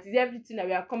school that is everything that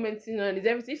we are commenting on, is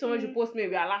everything. If someone should post me,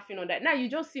 we are laughing on that. Now you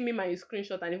just see me and you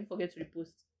screenshot and even forget to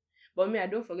repost. But me, I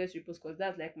don't forget to repost because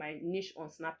that's like my niche on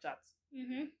Snapchat.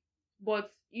 But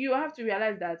you have to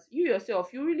realize that you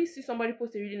yourself, you really see somebody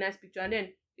post a really nice picture and then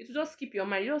it will just skip your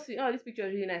mind. You don't see, oh, this picture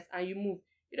is really nice, and you move.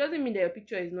 It doesn't mean that your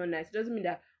picture is not nice. It doesn't mean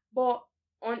that But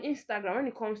on Instagram, when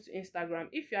it comes to Instagram,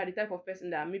 if you are the type of person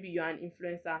that maybe you're an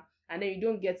influencer and then you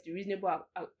don't get the reasonable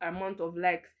amount of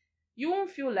likes, you won't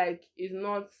feel like it's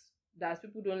not that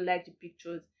people don't like the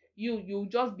pictures. You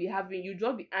just be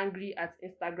angry at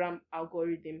Instagram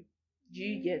algorithm. Do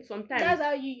you get? Sometimes That's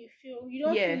how you feel. You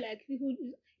don't yeah, feel like people.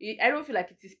 I don't feel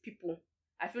like it is people.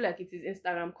 I feel like it is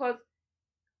Instagram. Because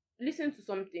listen to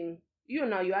something, you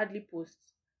now you hardly post.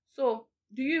 So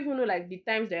do you even know like the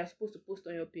times that you're supposed to post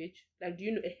on your page? Like, do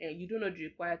you know? You don't know the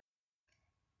required.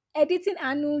 Editing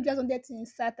Anu just wanted to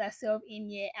insert herself in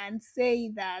here and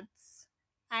say that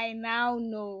I now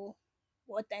know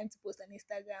what time to post on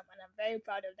Instagram, and I'm very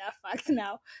proud of that fact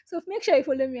now. So make sure you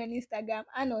follow me on Instagram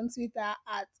and on Twitter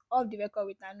at Off the Record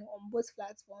with Anu on both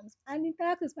platforms and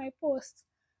interact with my posts.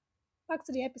 Back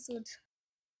to the episode.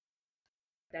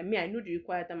 That me, I know the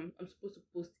required time I'm supposed to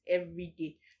post every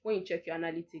day when you check your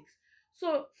analytics.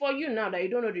 So for you now that you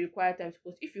don't know the required time to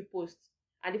post, if you post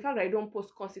and the fact that you don't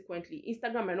post consequently,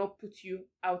 Instagram might not put you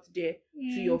out there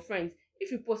to your friends.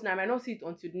 If you post now, I might not see it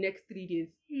until the next 3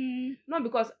 days. Not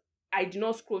because I did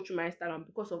not scroll through my Instagram,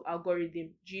 because of algorithm.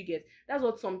 Do you get? That's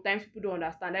what sometimes people don't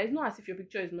understand. That it's not as if your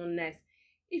picture is not nice.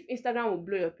 If Instagram will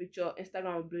blow your picture,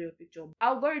 Instagram will blow your picture.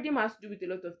 Algorithm has to do with a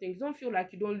lot of things. Don't feel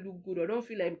like you don't look good, or don't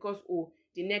feel like because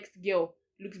the next girl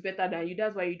looks better than you,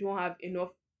 that's why you don't have enough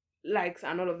likes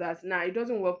and all of that. Nah, it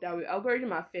doesn't work that way.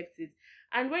 Algorithm affects it.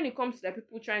 And when it comes to like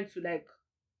people trying to like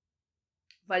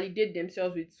validate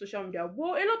themselves with social media,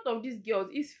 well, a lot of these girls,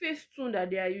 it's Facetune that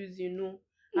they are using,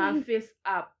 and Face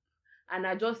app, and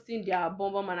adjusting their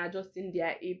bum and adjusting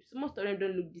their hips. Most of them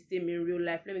don't look the same in real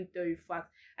life. Let me tell you fact.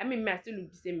 I mean, I still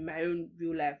look the same in my own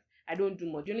real life. I don't do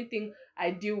much. The only thing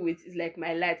I deal with is like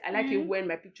my light. I like it when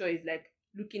my picture is like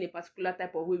looking a particular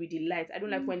type of way with the light. I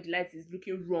don't like when the light is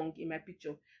looking wrong in my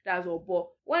picture. That's all. But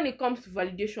when it comes to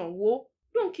validation, whoa,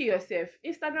 don't kill yourself.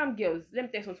 Instagram girls, let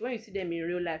me tell you something. When you see them in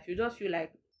real life, you just feel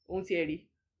like,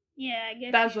 Yeah, I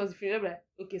guess that's just the feeling. Like,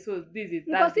 okay, so this is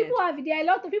because people have there are a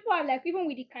lot of people have like even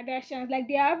with the Kardashians, like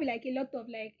they have like a lot of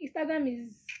like Instagram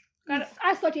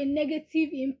has such a negative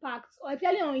impact, or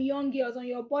especially on young girls, on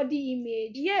your body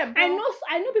image. Yeah, I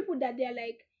know people that they're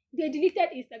like they deleted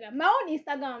Instagram. My own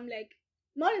Instagram, like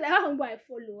not like how people I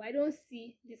follow, I don't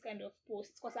see this kind of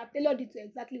posts because I've tailored it to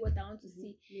exactly what I want to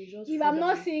see. If I'm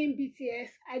not seeing BTS,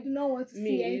 I do not want to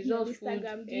see anything on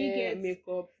Instagram. Food, do you get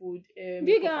makeup, food? Do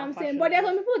you get what I'm saying? But there's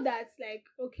some people that's like,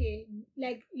 okay,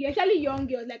 like you're actually young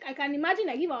girls. Like I can imagine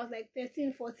like if I was like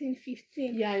 13, 14,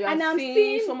 15. Yeah, you're and I'm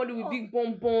seeing somebody with big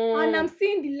bum and I'm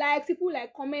seeing the likes, people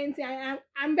like commenting, and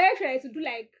I'm very sure to do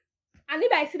like, and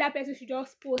if I see that person should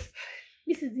just post,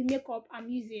 this is the makeup I'm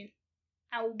using,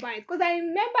 I will buy it. Because I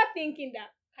remember thinking that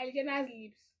Kylie Jenner's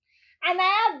lips, and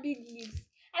I have big lips.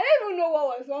 I don't even know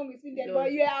what was wrong with me then,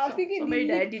 but yeah, I was thinking somebody the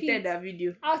that lip edited kit. that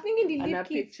video. I was thinking the and lip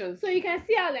kit. Pictures. So you can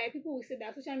see how like people will say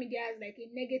that social media has like a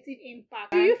negative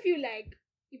impact. Do you feel like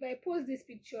if I post this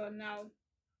picture now,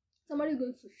 somebody's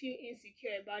going to feel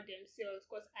insecure about themselves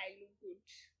because I look good?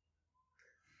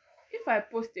 If I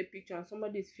post a picture and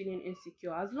somebody is feeling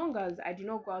insecure, as long as I do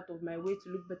not go out of my way to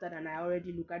look better than I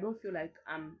already look, I don't feel like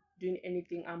I'm doing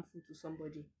anything harmful to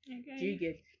somebody. Okay. Do you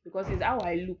get? Because it's how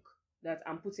I look that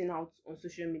I'm putting out on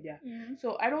social media.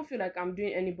 So I don't feel like I'm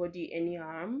doing anybody any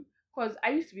harm, because I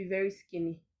used to be very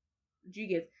skinny. Do you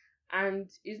get? And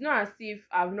it's not as if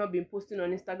I've not been posting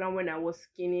on Instagram when I was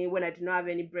skinny, when I did not have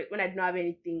any breast, when I did not have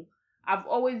anything. I've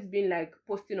always been like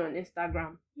posting on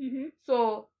Instagram.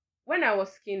 So when I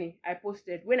was skinny, I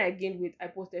posted. When I gained weight, I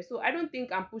posted. So I don't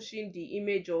think I'm pushing the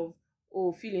image of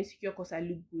feeling insecure because I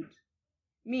look good.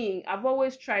 Me, I've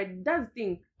always tried. That's the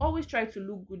thing. Always try to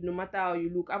look good no matter how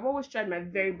you look. I've always tried my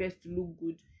very best to look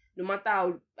good no matter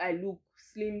how I look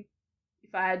slim.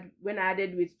 When I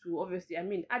added weight too, obviously, I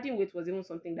mean, adding weight was even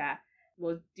something that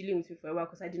was dealing with me for a while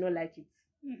because I did not like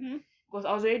it. Because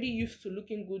I was already used to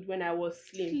looking good when I was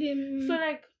slim. So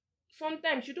like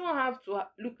sometimes you don't have to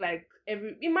look like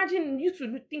imagine you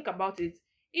to think about it.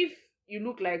 If you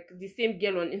look like the same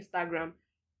girl on Instagram,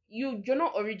 you're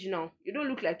not original. You don't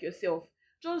look like yourself.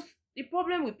 Just the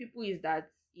problem with people is that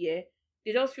they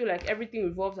just feel like everything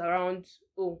revolves around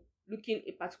looking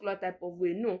a particular type of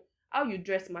way. No, how you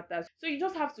dress matters. So you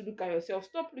just have to look at yourself.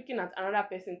 Stop looking at another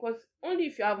person, because only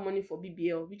if you have money for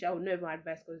BBL, which I would never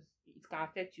advise because it can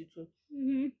affect you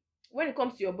too. When it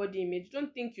comes to your body image,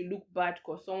 don't think you look bad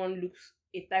because someone looks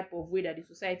a type of way that the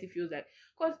society feels like.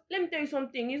 Because let me tell you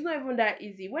something, it's not even that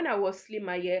easy. When I was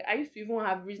slimmer, I used to even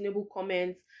have reasonable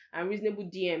comments and reasonable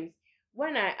DMs.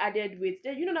 When I added weight,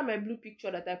 then you know that my blue picture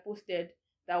that I posted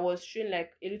that was showing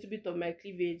like a little bit of my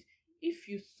cleavage, if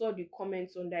you saw the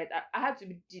comments on that, I had to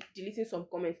be deleting some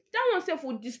comments. That one self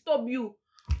would disturb you.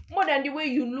 more than the way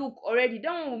you look already.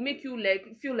 That one will make you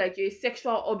like feel like you're a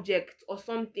sexual object or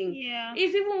something. Yeah.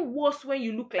 It's even worse when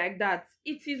you look like that.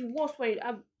 It is worse when you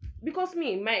have, because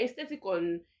me, my aesthetic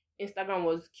on Instagram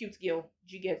was cute girl.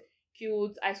 Do you get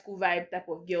cute high school vibe type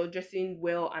of girl, dressing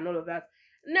well and all of that.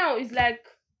 Now it's like,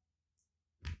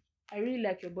 I really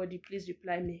like your body, please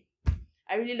reply me.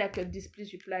 I really like your this,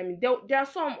 please reply me. There are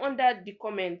some under the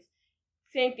comments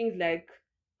saying things like,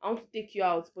 I want to take you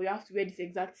out, but you have to wear this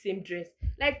exact same dress.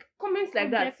 Like comments like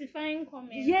that. Objectifying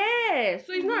comments. Yeah.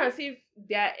 So it's not as if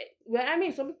they are, well, I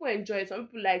mean, some people enjoy it, some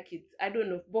people like it. I don't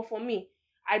know. But for me,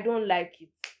 I don't like it.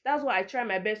 That's why I try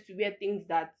my best to wear things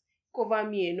that cover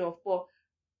me enough. But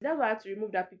that's why I had to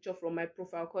remove that picture from my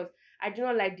profile, because I did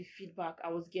not like the feedback I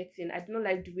was getting. I did not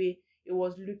like the way it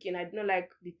was looking. I did not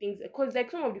like the things, because like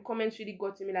some of the comments really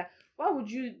got to me, like, why would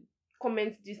you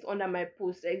comment this under my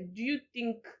post? Like, do you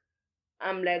think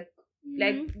I'm like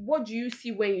what do you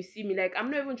see when you see me? Like,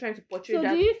 I'm not even trying to portray So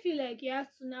that. do you feel like you have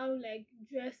to now like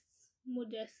dress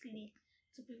modestly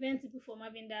to prevent people from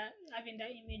having that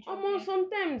image of you?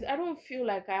 Sometimes I don't feel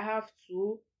like I have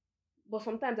to, but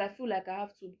sometimes I feel like I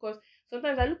have to, because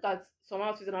sometimes I look at some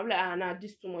outfits and I'm like, nah,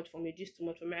 this too much for me, this too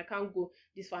much for me. I can't go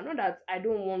this far. Not that I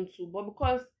don't want to, but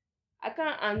because I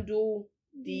can't handle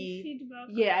the feedback.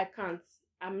 Yeah, I can't.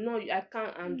 I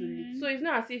can't handle it. So it's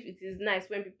not as if it is nice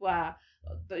when people are.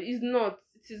 It's not.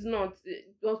 It is not.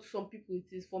 Well, to some people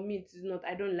it is. For me, it is not.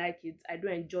 I don't like it. I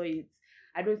don't enjoy it.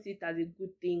 I don't see it as a good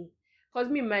thing. Cause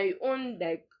me, my own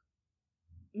like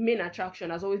main attraction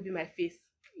has always been my face.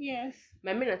 Yes.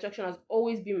 My main attraction has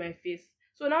always been my face.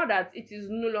 So now that it is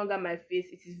no longer my face,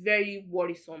 it is very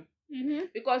worrisome.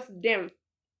 Because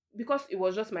it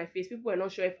was just my face, people were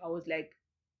not sure if I was like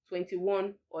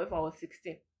 21 or if I was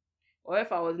 16 or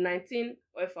if I was 19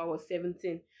 or if I was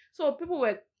 17. So people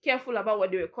were careful about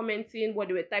what they were commenting, what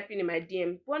they were typing in my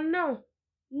DM. But now,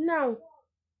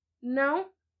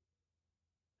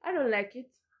 I don't like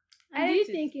it. And do you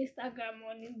think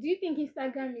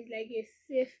Instagram is like a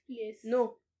safe place?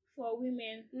 No. For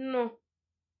women? No.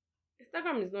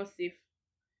 Instagram is not safe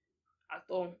at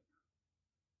all.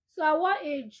 So at what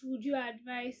age would you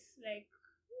advise like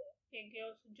a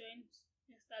girl to join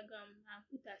Instagram and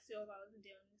put herself out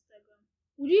there on Instagram?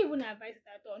 Would you even advise it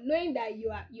at all, knowing that you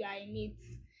are in it?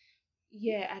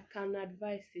 Yeah, I can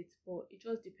advise it, but it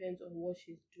just depends on what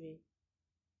she's doing.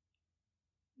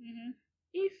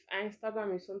 If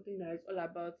Instagram is something that is all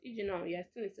about, you know, you're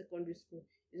still in secondary school,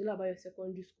 it's all about your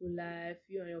secondary school life,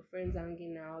 you and your friends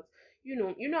hanging out. You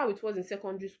know how it was in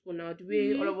secondary school now, the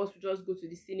way all of us would just go to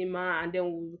the cinema and then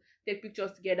we'll take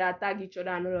pictures together, tag each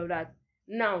other and all of that.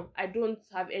 Now, I don't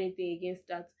have anything against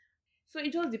that. So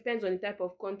it just depends on the type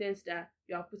of content that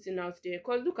you are putting out there.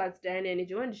 Because look at Diana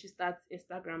Energy. When did she start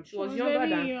Instagram? She was younger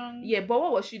than young. Yeah, but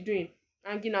what was she doing?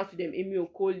 Hanging out with them Amy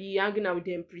Okoli, hanging out with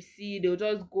them Prissy. They'll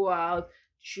just go out,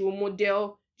 she'll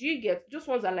model. Do you get? Just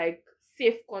ones are like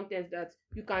safe content that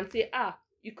you can say,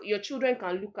 your children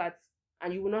can look at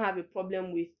and you will not have a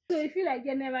problem with. So I feel like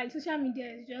generally social media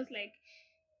is just like,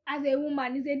 as a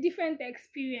woman, it's a different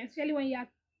experience, especially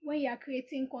when you are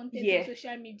creating content on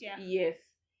social media. Yes.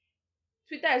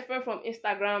 Twitter is different from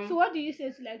Instagram. So what do you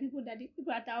say to like people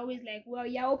that are always like, well,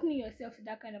 you're opening yourself to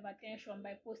that kind of attention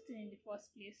by posting in the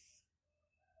first place?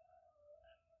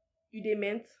 They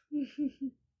meant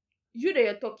you that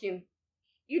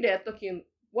you're talking,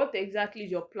 what exactly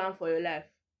is your plan for your life?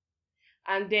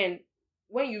 And then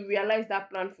when you realize that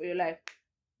plan for your life,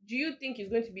 do you think it's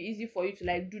going to be easy for you to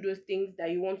like do those things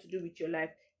that you want to do with your life?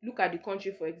 Look at the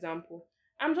country, for example.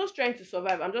 I'm just trying to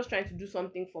survive. I'm just trying to do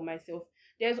something for myself.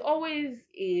 There's always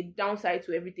a downside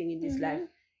to everything in this life.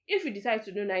 If you decide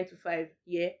to do 9 to 5,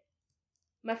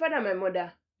 my father and my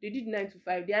mother, they did 9 to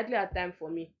 5. They hardly had time for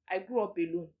me. I grew up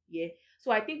alone.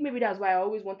 So I think maybe that's why I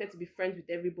always wanted to be friends with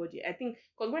everybody. I think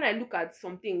because when I look at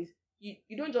some things,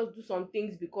 you don't just do some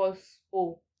things because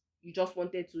you just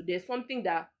wanted to. There's something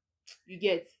that you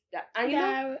get that,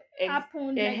 and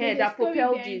happened, that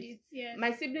propelled it. Yes.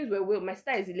 My siblings were my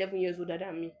sister is 11 years older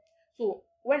than me. So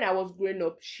when I was growing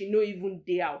up, she know even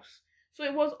the house. So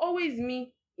it was always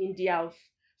me in the house.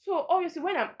 So obviously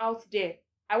when I'm out there,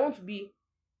 I want to be,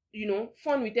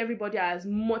 fun with everybody as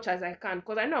much as I can.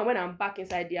 Because I know when I'm back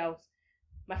inside the house,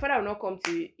 my father will not come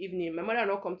to evening. My mother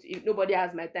will not come to evening. Nobody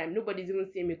has my time. Nobody's even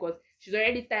seeing me because she's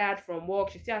already tired from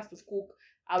work. She still has to cook.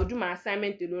 I'll do my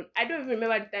assignment alone. I don't even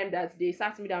remember the time that they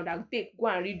sat me down that go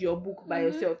and read your book by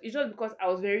yourself. It's just because I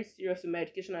was very serious with my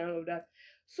education and all of that.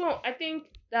 So I think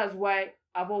that's why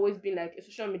I've always been like a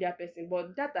social media person.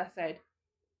 But that aside,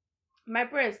 my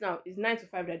parents now is 9 to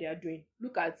 5 that they are doing.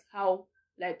 Look at how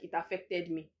like it affected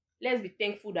me. Let's be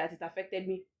thankful that it affected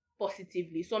me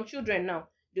positively. Some children now,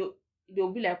 they'll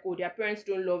they'll be like, oh, their parents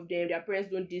don't love them, their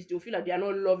parents don't this, they'll feel like they are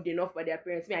not loved enough by their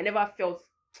parents. Me, I never felt,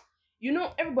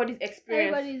 everybody's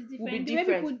experience Everybody is will be different. The way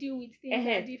different. people deal with things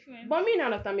are different. But me now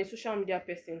that I'm a social media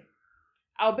person,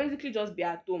 I'll basically just be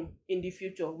at home in the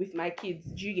future with my kids.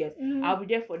 Do you get? I'll be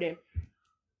there for them.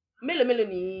 Melo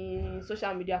ni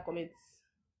social media comments.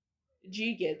 Do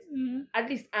you get? At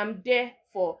least I'm there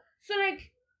for. So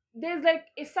like, there's like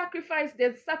a sacrifice.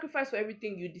 There's sacrifice for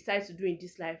everything you decide to do in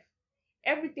this life.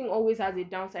 Everything always has a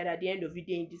downside at the end of the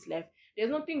day in this life.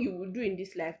 There's nothing you will do in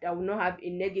this life that will not have a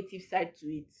negative side to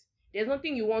it. There's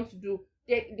nothing you want to do.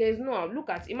 There's no, look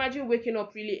at, imagine waking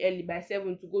up really early by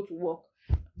 7 to go to work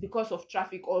because of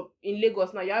traffic, or in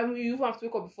Lagos now, you even have to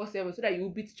wake up before 7 so that you will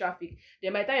beat traffic.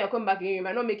 Then by the time you come back again, you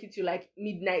might not make it to like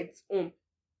midnight home.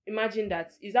 Imagine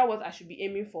that. Is that what I should be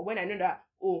aiming for when I know that,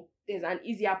 oh, there's an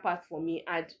easier path for me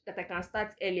and that I can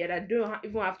start earlier, that I don't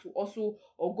even have to also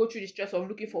or go through the stress of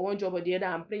looking for one job or the other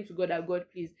and praying to God that God,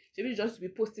 please, maybe just to be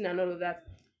posting and all of that.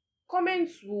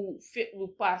 Comments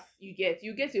will pass. You get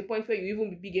to a point where you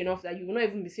even be big enough that you will not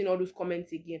even be seeing all those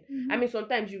comments again. I mean,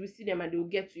 sometimes you will see them and they will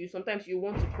get to you. Sometimes you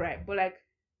want to cry, but like,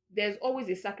 there's always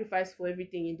a sacrifice for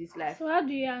everything in this life. So how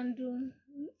do you handle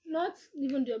not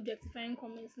even the objectifying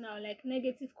comments now, like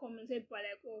negative comments where people are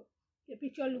like, oh, your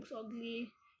picture looks ugly,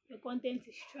 your content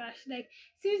is trash. Like,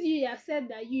 since you have said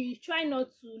that you try not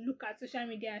to look at social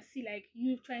media and see like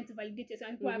you trying to validate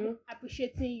yourself and people are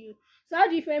appreciating you. So how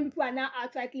do you feel when people are now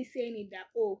outrightly saying it that,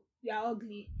 oh, you are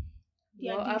ugly?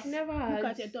 Well, I've never look had.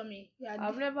 at your tummy.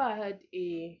 I've never had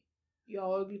a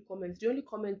 "you're ugly" comment. The only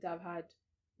comment I've had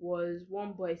was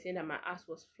one boy saying that my ass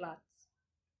was flat,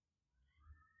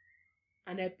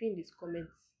 and I pinned his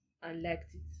comments and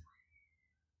liked it.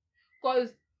 Cause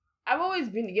I've always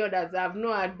been the girl that I've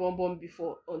not had bum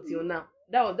before until now.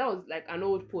 That was like an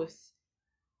old post.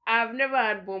 I've never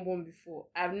had bum before.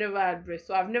 I've never had breast,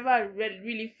 so I've never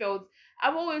really felt.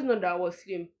 I've always known that I was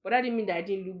slim, but that didn't mean that I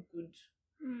didn't look good.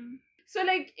 So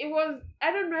like, it was,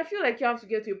 I don't know, I feel like you have to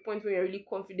get to a point where you're really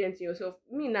confident in yourself.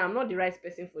 Me now, I'm not the right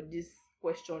person for this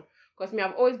question, because me,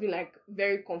 I've always been like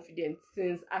very confident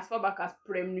since as far back as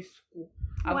primary school.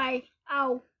 Why?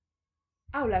 How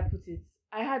will I put it?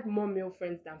 I had more male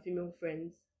friends than female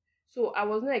friends. So I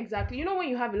was not exactly, when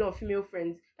you have a lot of female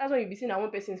friends, that's when you'll be seeing that one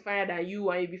person is finer than you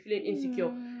and you'll be feeling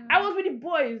insecure. I was with the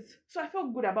boys, so I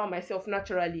felt good about myself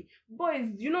naturally. Boys,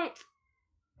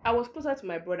 I was closer to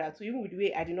my brother, so even with the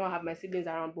way I did not have my siblings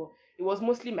around, but it was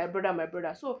mostly my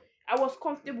brother. So I was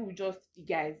comfortable with just the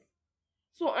guys.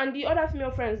 So, and the other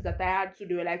female friends that I had too,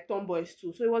 they were like tomboys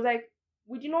too. So it was like,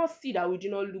 we did not see that we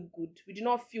did not look good. We did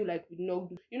not feel like we did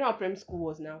not look. You know how primary school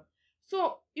was now.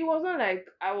 So it was not like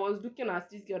I was looking at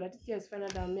this girl, that this girl is finer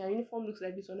than me, her uniform looks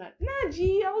like this or that. Nah,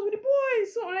 G, I was with the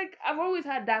boys. So like, I've always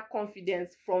had that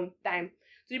confidence from time,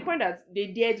 to the point that they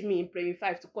dared me in primary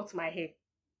 5 to cut my hair.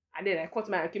 And then I cut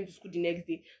my hair and came to school the next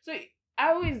day. So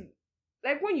I always,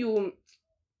 like,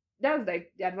 that's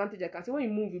like the advantage I can say. When you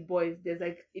move with boys, there's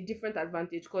like a different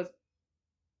advantage. Because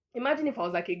imagine if I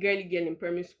was like a girly girl in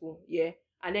primary school, yeah,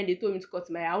 and then they told me to cut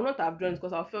my hair, I would not have done it,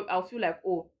 because I'll feel like,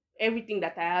 oh, everything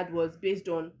that I had was based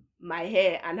on my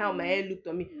hair and how my hair looked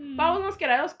on me. But I was not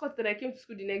scared. I just cut it and I came to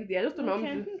school the next day. I just told my mom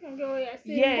I to. think I get what you're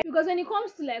saying. Yeah. Because when it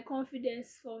comes to like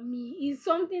confidence, for me, it's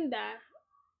something that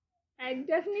I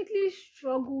definitely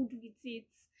struggled with it.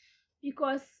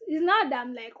 Because it's not that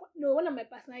I'm like, no, one of my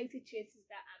personality traits is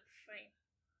that I'm fine.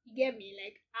 You get me?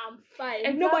 Like, I'm fine.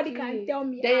 Exactly. Nobody can tell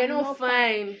me that you're I'm not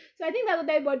fine. So I think that's what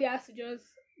everybody has to just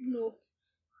know.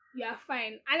 You are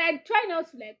fine. And I try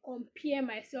not to like compare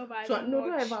myself as much. No,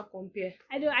 don't ever compare.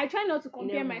 I try not to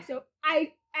compare Never. myself. I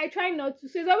try not to.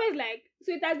 So it's always like,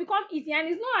 so it has become easy, and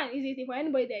it's not an easy thing for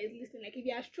anybody that is listening. Like, if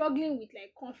you are struggling with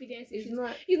like confidence issues,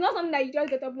 it's not something that you just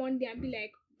get up one day and be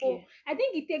like, oh, yeah. I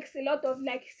think it takes a lot of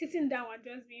like sitting down and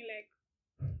just being like,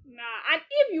 nah. And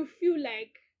if you feel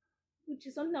like, which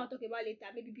is something I'll talk about later,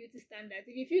 maybe beauty standards.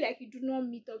 If you feel like you do not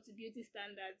meet up to beauty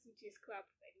standards, which is crap,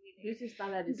 by the way, beauty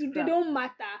standard is they crap. don't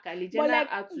matter. Kylie Jenner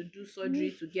had to do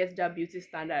surgery to get that beauty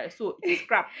standard, so it's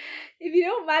crap. If you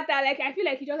don't matter, like, I feel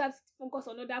like you just have to focus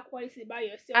on other qualities about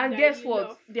yourself. And guess what?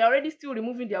 Love. They're already still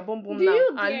removing their bum now.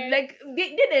 And like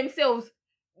they themselves,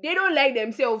 they don't like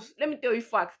themselves. Let me tell you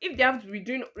facts. If they have to be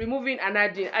doing removing and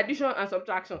adding, addition and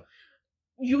subtraction,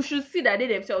 you should see that they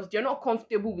themselves, they're not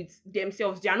comfortable with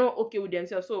themselves. They're not okay with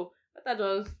themselves. So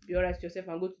better just be alright with yourself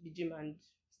and go to the gym and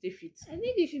stay fit. I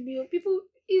think it should be people.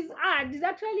 It's hard. It's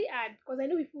actually hard, because I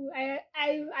know people.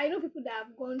 I know people that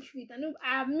have gone through it. I know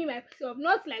I have me myself,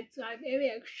 not like to have a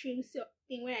very extreme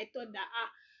thing where I thought that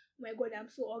my God, I'm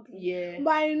so ugly. Yeah.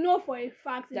 But I know for a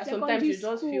fact in That sometimes secondary you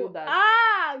just school, feel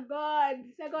that. God,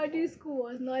 secondary school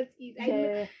was not it. I know,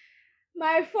 Yeah.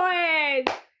 my forehead.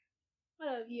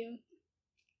 All of you.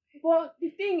 But the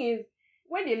thing is,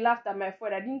 when they laughed at my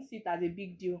forehead, I didn't see it as a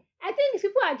big deal. I think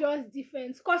people are just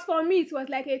different. Because for me, it was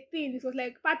like a thing. It was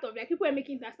like part of, like, people were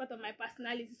making it as part of my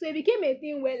personality. So it became a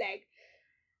thing where, like,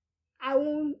 I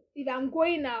won't, if I'm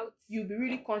going out. You'll be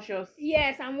really conscious.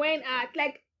 Yes, I'm wearing out.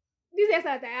 Like, this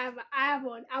hairstyle that I have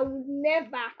on, I would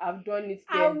never. I've done it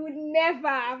I there. would never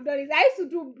have done it. I used to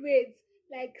do braids,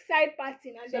 like side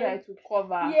parting, and So then, that it will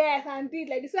cover. yes, and did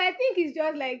like this. So I think it's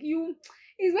just like you.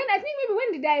 Is when I think maybe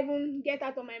when did I even get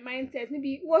out of my mindset?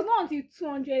 Maybe it was not until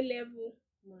 200 level.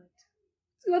 Mad.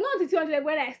 It was not until 200 level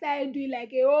when I started doing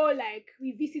like a whole like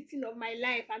revisiting of my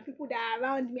life and people that are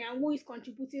around me and who is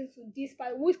contributing to this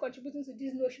part, who is contributing to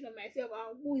this notion of myself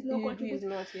and who is not Who is contributing.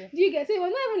 not, yeah. Do you get? So it was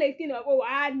not even like thing of, oh,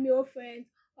 I had male friends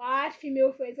or I had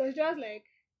female friends. It was just like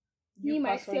You me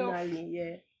myself. personally,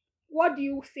 yeah. What do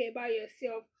you say about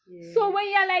yourself? Yeah. So when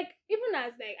you're like, even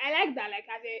as like, I like that, like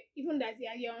as a, even as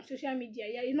you're on social media,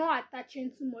 you're not attaching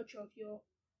too much of your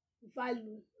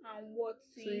value and what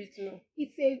to So it. no.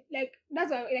 It's a, like,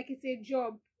 that's why, like, it's a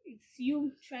job. It's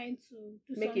you trying to do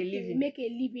Make a something, living. make a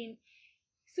living.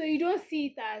 So you don't see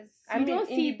it as, I you mean, don't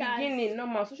in see the it beginning, as,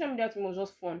 normal social media to me was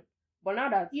just fun. But now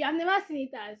that you have never seen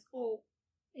it as, oh,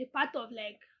 a part of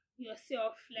like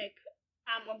yourself, like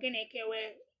I'm organic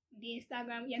where the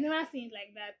Instagram, you've never seen it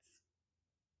like that.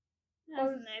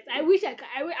 That's nice. I wish I could.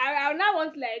 I would not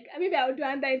want, like, maybe I would do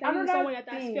another interview with someone that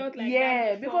has felt like that.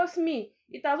 Yeah, before. because me,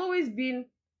 it has always been.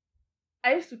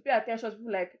 I used to pay attention to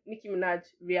people like Nicki Minaj,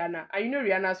 Rihanna, and you know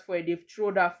Rihanna's forehead. They've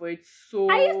trolled her for it so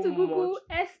much. I used to Google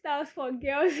hairstyles for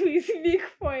girls with big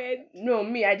forehead. No,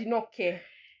 me, I did not care,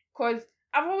 cause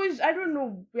I don't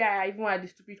know where I even had the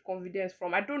stupid confidence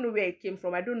from. I don't know where it came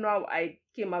from. I don't know how I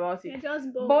came about it.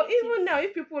 But even now,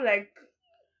 if people like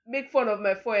make fun of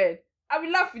my forehead, I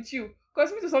will laugh with you. Cause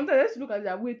me too, sometimes I used to look at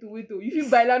that, wait, you feel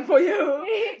violent for you.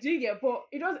 Do you get? But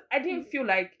it was, I didn't feel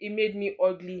like it made me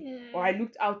ugly or I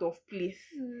looked out of place.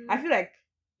 I feel like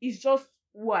it's just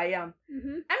who I am.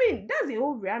 I mean, that's a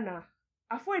whole Rihanna.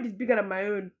 Her forehead is bigger than my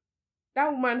own.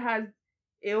 That woman has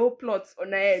a whole plot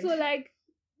on her head. So like,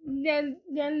 then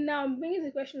now bringing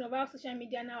the question of how social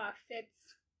media now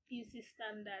affects beauty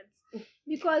standards,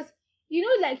 because you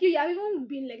know, like you have even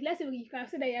been like, let's say you can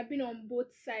say that you have been on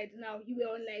both sides now. You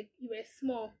were on, like, you were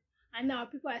small, and now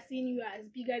people are seeing you as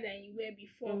bigger than you were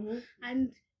before.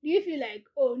 And do you feel like,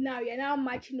 oh, now you're now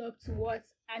matching up to what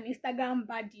an Instagram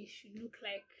body should look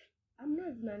like? I'm not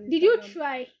even an Instagram. Did you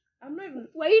try? I'm not even.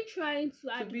 Were you trying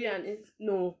to be an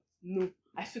no.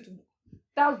 I swear to.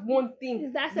 That's one thing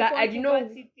is that I did not.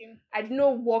 thing? I did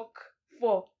not work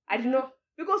for. I did not,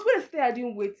 because when I started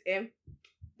adding weight,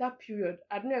 that period,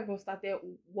 I'd not even started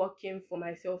working for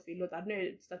myself a lot. I'd not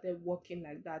started working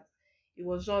like that. It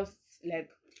was just like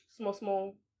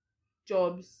small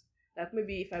jobs. Like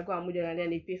maybe if I go and model and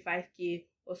then they pay 5K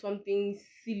or something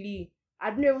silly.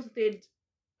 I'd never started.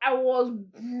 I was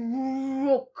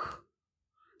broke.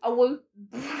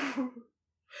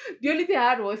 The only thing I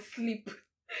had was sleep.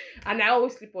 And I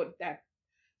always sleep all the time.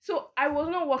 So I was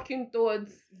not working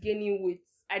towards gaining weight.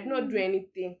 I did not do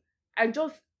anything.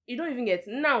 You don't even get.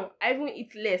 Now, I even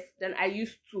eat less than I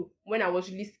used to when I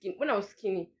was really skinny. When I was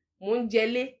skinny,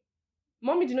 monjele.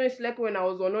 Mommy did not used to like when I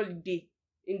was on holiday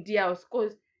in the house,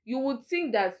 because you would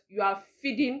think that you are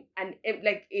feeding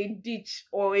like a ditch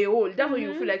or a hole. That's what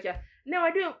you feel like. Yeah. Now I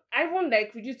even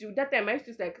like reduced it. That time I used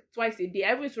to eat like twice a day.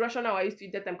 I even used to ration how I used to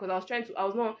eat that time, because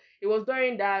it was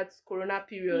during that corona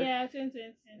period. Yeah,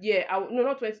 2020. Yeah,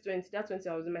 not 2020. That 2020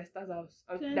 I was in my sister's house.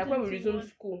 Like when we resumed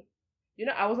school. You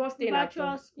know, I was not staying at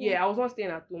home. School. Yeah, I was not staying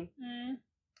at home.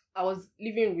 I was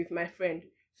living with my friend.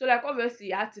 So like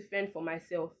obviously I had to fend for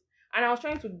myself. And I was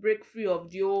trying to break free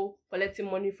of the whole collecting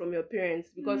money from your parents,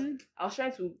 because I was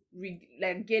trying to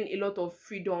gain a lot of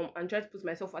freedom and try to put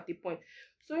myself at a point.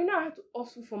 So I had to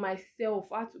hustle for myself.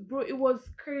 It was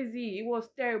crazy. It was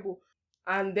terrible.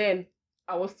 And then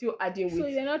I was still adding weight. So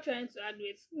you're not trying to add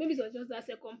weight. Maybe it was just that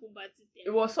second puberty thing.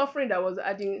 It was suffering that was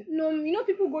adding. No,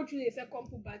 people go through the second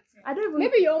puberty. I don't even.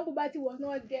 Maybe your own puberty was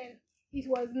not then. It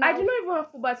was now. I did not even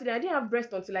have puberty then. I didn't have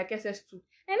breast until like SS2.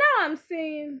 And now I'm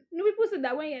saying, people say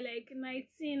that when you're like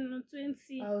 19 or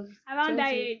 20, around 20,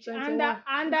 that age, under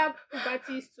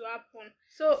puberty is to happen.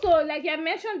 So like you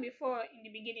mentioned before in the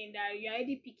beginning that you're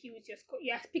already picky with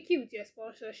your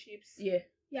sponsorships. Yeah.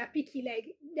 You're picky.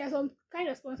 Like there's some kind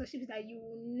of sponsorships that is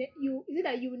it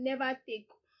that you will never take,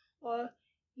 or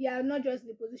you are not just in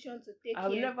the position to take it? I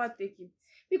will never take it.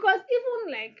 Because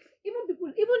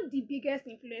even the biggest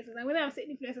influencers, and when I'm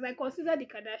saying influencers, I consider the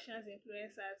Kardashians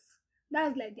influencers.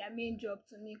 That's like their main job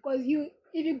to me. Because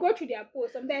if you go through their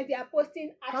posts, sometimes they are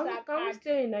posting hashtag Can we ad.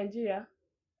 stay in Nigeria?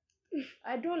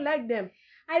 I don't like them.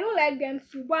 I don't like them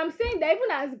too, but I'm saying that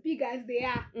even as big as they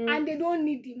are, and they don't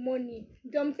need the money,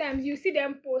 sometimes you see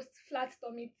them post flat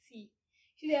tummy tea.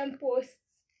 You see them post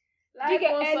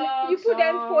you put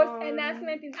them post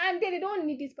enhancement things, and they don't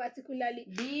need it particularly.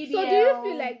 BBL. So do you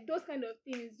feel like those kind of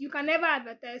things you can never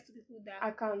advertise to people that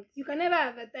I can't. you can never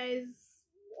advertise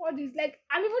all these? Like,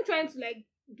 I'm even trying to like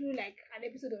do like an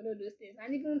episode on all those things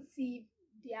and even see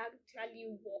if they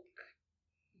actually work.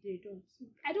 They don't.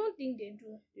 I don't think they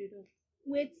do. They don't.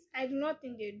 Wait, I do not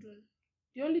think they do.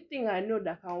 The only thing I know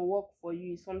that can work for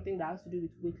you is something that has to do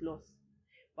with weight loss,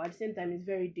 but at the same time, it's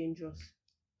very dangerous.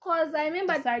 Cause I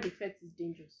remember The side effect is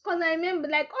dangerous. Cause I remember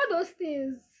like all those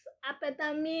things,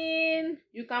 amphetamine.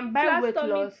 You can buy weight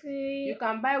loss. tea. You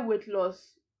can buy weight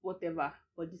loss, whatever,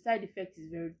 but the side effect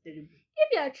is very terrible. If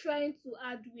you are trying to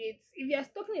add weight, if you are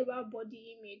talking about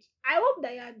body image, I hope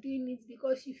that you are doing it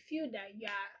because you feel that you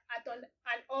are at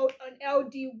an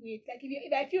healthy weight. Like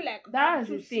if I feel like That's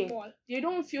I'm the too thing. small, They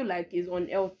don't feel like it's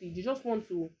unhealthy. They just want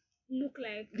to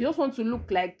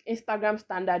look like Instagram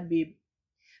standard babe.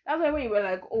 That's why when you were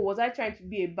like, oh, was I trying to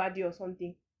be a baddie or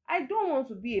something? I don't want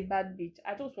to be a bad bitch.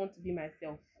 I just want to be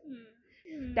myself.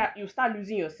 That you start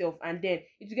losing yourself, and then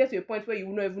it will get to a point where you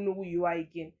will not even know who you are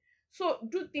again. So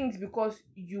do things because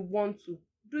you want to.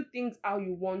 Do things how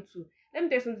you want to. Let me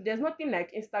tell you something. There's nothing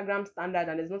like Instagram standard,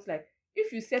 and there's not like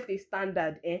if you set a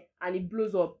standard and it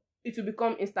blows up, it will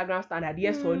become Instagram standard,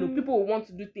 yes or no. People will want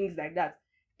to do things like that.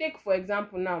 Take for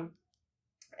example now,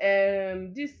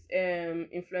 this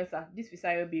influencer, this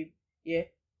Fisayo babe, yeah.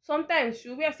 Sometimes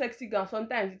she'll wear sexy gown,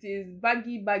 sometimes it is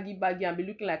baggy and be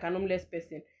looking like an homeless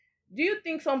person. Do you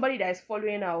think somebody that is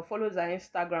following her or follows her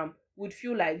Instagram would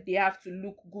feel like they have to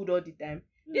look good all the time?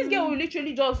 This girl will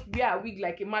literally just wear a wig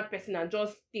like a mad person and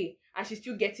just stay, and she's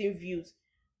still getting views.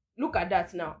 Look at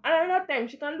that now. And another time,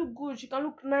 she can look good, she can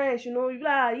look nice, you know, you're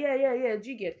like, yeah, do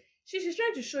you get? She's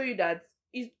trying to show you that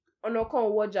it's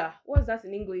onokon waja. What's that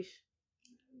in English?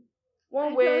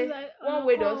 One way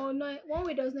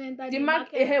does not enter the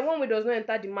market. One way does not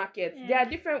enter the market. Yeah. They are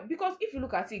different because if you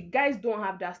look at it, guys don't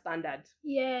have that standard.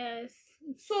 Yes.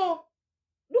 So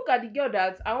look at the girl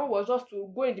that I want was just to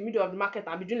go in the middle of the market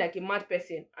and be doing like a mad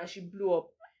person, and she blew up.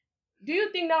 Do you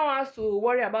think that one has to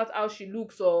worry about how she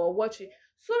looks or what she?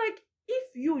 So like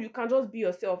if you can just be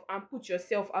yourself and put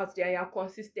yourself out there and you're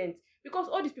consistent, because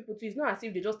all these people too, it's not as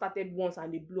if they just started once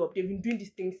and they blew up. They've been doing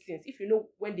these things since. If you know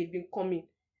when they've been coming.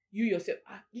 You yourself,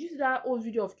 did you see that old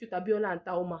video of Cute Abiola and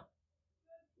Taoma?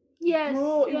 Yes,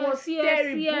 bro, it was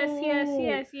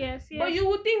terrible. Yes. But you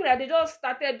would think that they just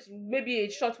started maybe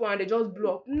a short one and they just blew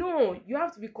up. No, you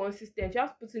have to be consistent. You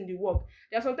have to put in the work.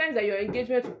 There are sometimes that your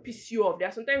engagement will piss you off. There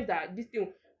are sometimes that this thing,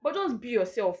 but just be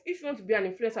yourself. If you want to be an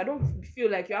influencer, I don't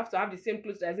feel like you have to have the same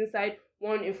clothes that's inside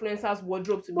one influencer's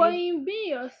wardrobe to be. But in being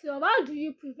yourself, how do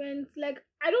you prevent? Like,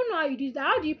 I don't know how you do that.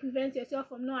 How do you prevent yourself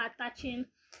from not attaching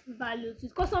value to it?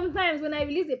 Because sometimes when I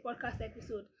release a podcast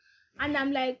episode and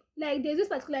I'm like there's this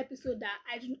particular episode that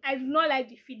I do not like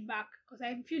the feedback because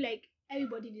I feel like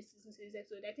everybody listens to this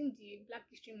episode. I think the Black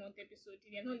History Month episode,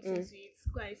 if you're not listening to it,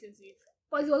 go and listen to it,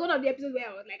 because it was one of the episodes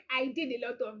where I was like, I did a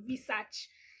lot of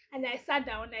research and I sat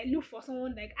down, I looked for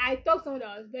someone, like I talked to someone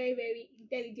that was very, very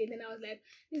intelligent, and I was like,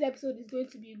 this episode is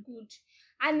going to be good.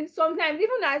 And sometimes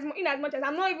even in as much as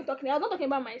I was not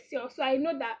talking about myself, so I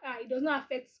know that it does not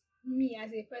affect me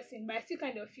as a person, but I still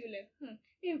kind of feel like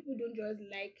people don't just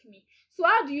like me. So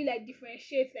how do you like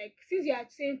differentiate, like since you are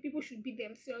saying people should be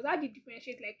themselves, how do you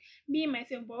differentiate like being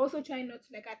myself but also trying not to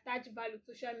like attach value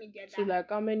to social media? So like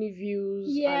how many views?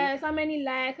 Yes, how many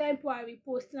likes, how many people are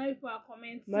reposting, how many people are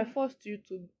commenting. My first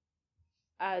YouTube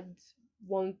had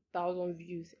 1,000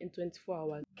 views in 24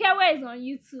 hours. Kewa is on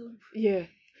YouTube. Yeah,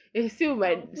 it's still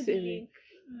my same.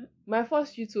 My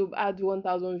first YouTube had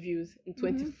 1,000 views in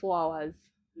 24 hours.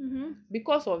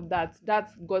 Because of that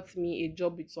got me a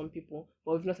job with some people,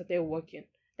 but we've not started working.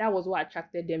 That was what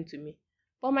attracted them to me.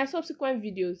 But my subsequent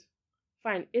videos,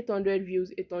 fine, 800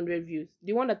 views.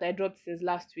 The one that I dropped since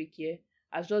last week,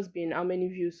 has just been how many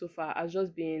views so far? Has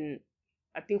just been,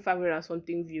 I think, 500 and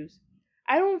something views.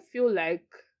 I don't feel like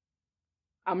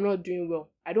I'm not doing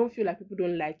well. I don't feel like people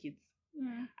don't like it.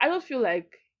 I just feel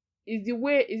like it's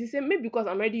the same, maybe because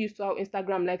I'm already used to how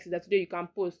Instagram likes it, that today you can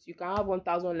post, you can have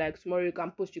 1,000 likes, tomorrow you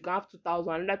can post, you can have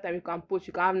 2,000, another time you can post,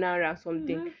 you can have naira or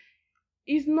something.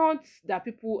 It's not that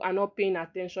people are not paying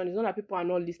attention, it's not that people are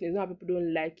not listening, it's not that people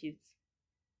don't like it.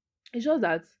 It's just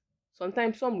that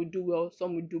sometimes some will do well,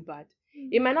 some will do bad.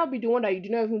 It might not be the one that you do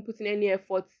not even put in any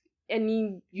effort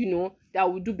any,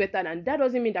 that will do better than that.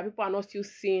 Doesn't mean that people are not still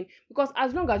seeing, because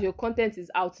as long as your content is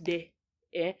out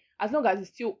there, as long as it's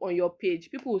still on your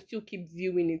page, people will still keep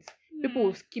viewing it. People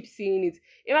will keep seeing it.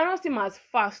 It might not seem as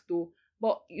fast though,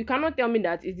 but you cannot tell me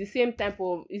that it's the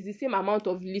same amount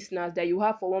of listeners that you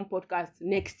have for one podcast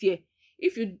next year.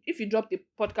 If you dropped a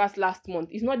podcast last month,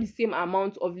 it's not the same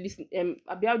amount of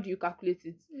how do you calculate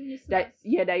it? That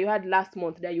you had last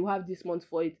month that you have this month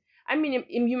for it. I mean,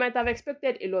 you might have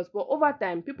expected a lot, but over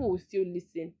time, people will still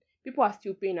listen. People are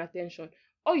still paying attention.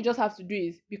 All you just have to do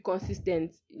is be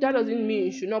consistent. That doesn't mean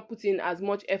you should not put in as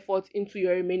much effort into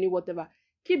your remaining whatever.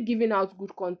 Keep giving out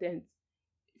good content.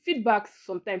 Feedbacks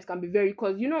sometimes can be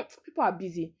because people are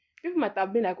busy. People might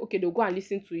have been like, okay, they'll go and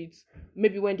listen to it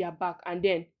maybe when they are back, and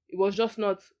then it was just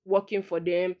not working for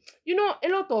them. A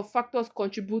lot of factors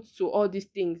contribute to all these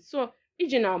things. So,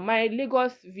 now, my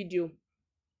Lagos video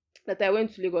that I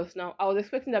went to Lagos now, I was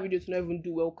expecting that video to not even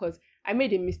do well because I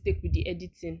made a mistake with the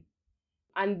editing.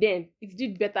 And then it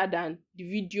did better than the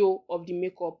video of the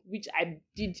makeup, which I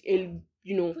did, putting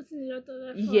a lot of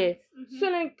effort. Yeah. Mm-hmm.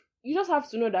 So, you just have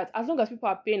to know that as long as people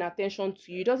are paying attention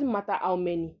to you, it doesn't matter how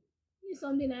many. This is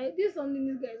something this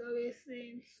guy is always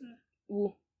saying too.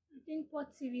 Ooh. I think Pot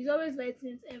TV is always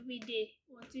writing it every day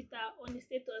on Twitter, on the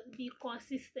status, be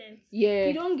consistent. Yeah.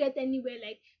 You don't get anywhere,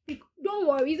 don't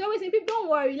worry. He's always saying, people, don't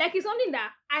worry. It's something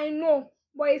that I know,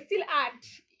 but it's still hard.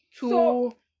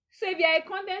 So if you're a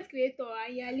content creator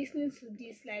and you're listening to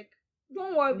this,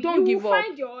 don't worry. Don't give up. You will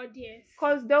find your audience.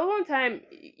 Because there was one time,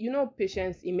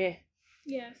 Patience Ime.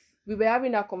 Yes. We were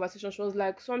having that conversation. She was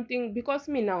like something, because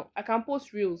me now, I can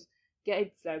post reels,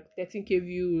 get 13k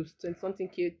views,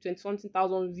 20-something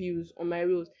thousand views on my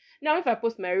reels. Now, if I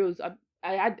post my reels,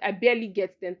 I barely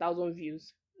get 10,000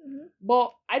 views. Mm-hmm.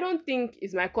 But I don't think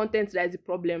it's my content that is the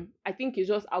problem. I think it's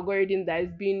just algorithm that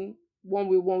is being one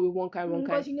kind.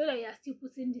 Because you know that you're still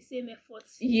putting the same effort.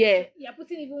 Yeah. You're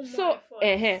putting even more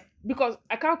effort. Because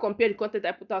I can't compare the content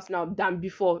I put out now than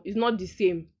before. It's not the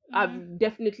same. I've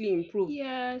definitely improved.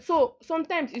 Yes. So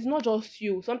sometimes it's not just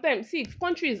you. Sometimes,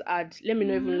 country is hard. Let me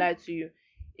not even lie to you.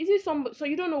 Is it so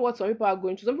you don't know what some people are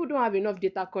going through. Some people don't have enough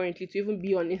data currently to even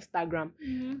be on Instagram.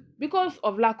 Because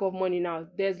of lack of money now,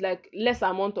 there's less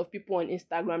amount of people on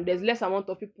Instagram. There's less amount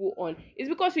of people on. It's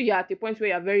because you're at a point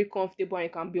where you're very comfortable and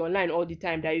you can be online all the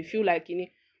time that you feel like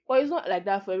but it's not like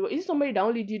that for everyone. Is it somebody that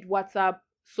only did WhatsApp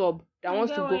sub that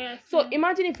wants to go? So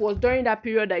imagine if it was during that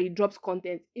period that he drops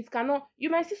content. It cannot. You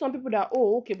might see some people that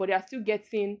okay, but they are still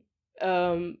getting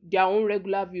their own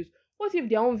regular views. What if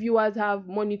their own viewers have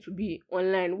money to be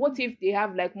online? What if they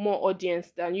have more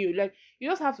audience than you? You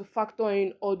just have to factor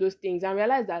in all those things and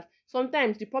realize that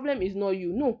sometimes the problem is not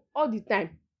you. No, all the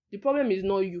time the problem is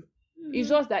not you. It's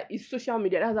just that it's social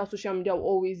media. That's how social media will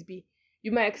always be.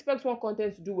 You might expect one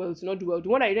content to do well, to not do well. The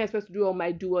one that you don't expect to do well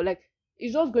might do well.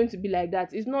 It's just going to be like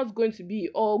that. It's not going to be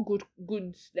all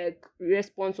good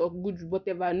response or good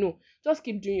whatever. No, just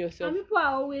keep doing yourself. And people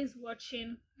are always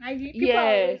watching. People are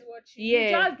always watching. You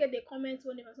just get the comments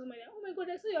when from somebody, oh my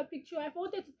god, I saw your picture. I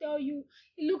wanted to tell you,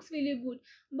 it looks really good.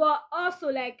 But also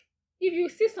if you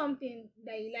see something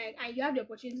that you like and you have the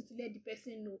opportunity to let the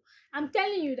person know, I'm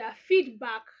telling you that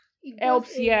feedback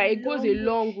helps. It goes a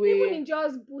long way. Even in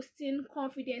just boosting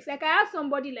confidence. I had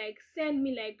somebody send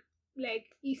me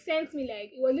he sent me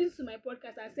he was listening to my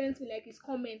podcast and sent me his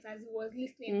comments as he was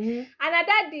listening. And at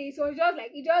that day, so it was just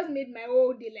it just made my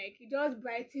whole day it just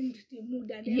brightened the mood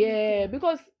and everything. Yeah,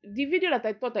 because the video that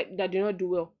I thought that did not do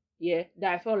well,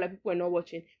 that I felt like people were not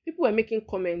watching, people were making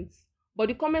comments, but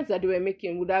the comments that they were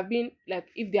making would have been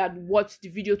if they had watched the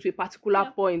video to a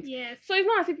particular point. Yes. So it's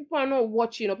not as if people are not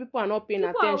watching or people are not paying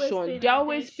attention. They're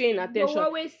always paying attention. They'll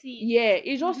always see it.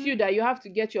 Yeah, it's just you that you have to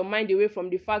get your mind away from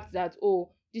the fact that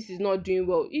this is not doing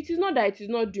well. It is not that it is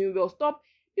not doing well. Stop.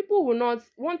 People will not.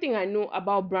 One thing I know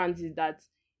about brands is that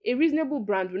a reasonable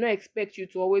brand will not expect you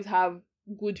to always have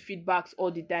good feedbacks all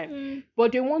the time.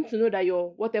 But they want to know that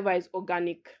your whatever is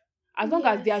organic. As long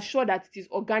as they are sure that it is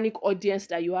organic audience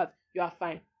that you have, you are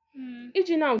fine.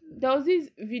 Now, there was this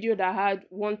video that had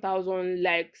 1,000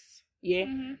 likes.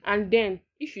 And then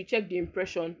if you check the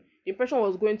impression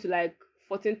was going to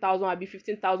 14,000 or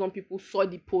 15,000 people saw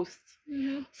the post.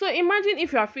 So imagine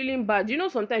if you are feeling bad.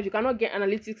 Sometimes you cannot get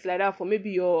analytics like that for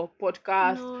maybe your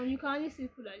podcast. No, you can only see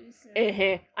people that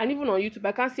listen. And even on YouTube,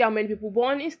 I can't see how many people. But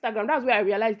on Instagram, that's where I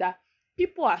realized that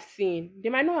people are seeing. They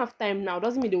might not have time now.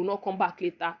 Doesn't mean they will not come back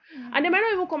later. And they might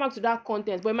not even come back to that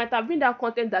content. But it might have been that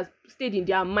content that stayed in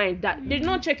their mind that they did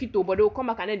not check it though, but they will come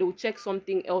back and then they will check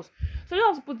something else. So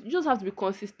you just have to be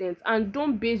consistent, and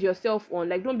don't base yourself on,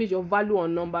 like, don't base your value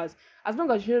on numbers. As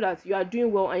long as you know that you are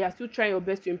doing well and you're still trying your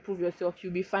best to improve yourself,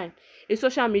 you'll be fine. In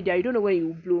social media, you don't know when you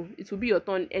will blow. It will be your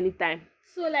turn anytime.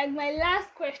 So, like, my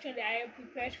last question that I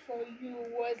prepared for you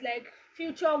was like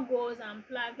future goals and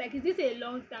plans. Like, is this a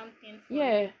long-term thing for you?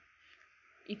 Yeah,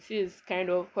 it is kind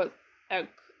of, because like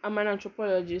I'm an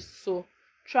anthropologist, so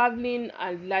traveling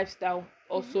and lifestyle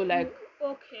also like,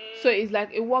 Okay. so it's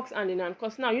like it works hand in hand.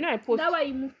 Because now, I Is post. that why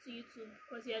you moved to YouTube?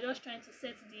 Because you're just trying to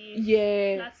set the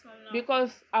Yeah, platform now.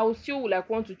 because I will still like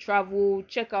want to travel,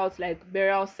 check out like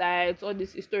burial sites, all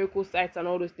these historical sites and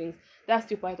all those things. That's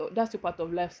still part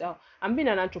of lifestyle. I'm being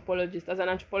an anthropologist. As an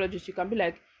anthropologist, you can be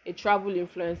like a travel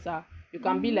influencer. You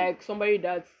can be like somebody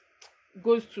that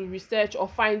goes to research or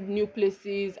find new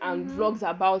places and vlogs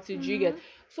about it. You get.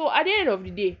 So at the end of the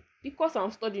day, the course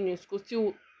I'm studying in school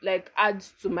still like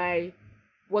adds to my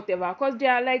whatever, because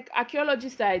there are like archaeology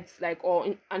sites, like, or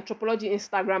anthropology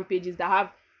Instagram pages that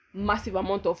have massive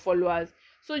amount of followers.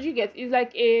 So you get, it's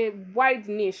like a wide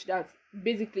niche that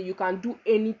basically you can do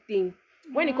anything.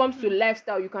 When it comes to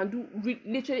lifestyle, you can do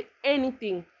literally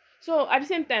anything. So at the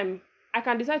same time, I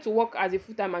can decide to work as a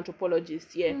full-time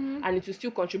anthropologist, and it will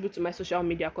still contribute to my social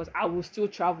media, because I will still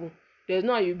travel. There's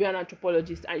no how you'll be an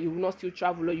anthropologist and you will not still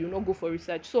travel, or you will not go for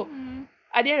research. So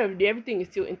at the end of the day, everything is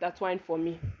still intertwined for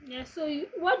me. Yeah. So,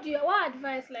 what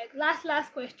advice, like,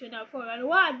 last question now for, and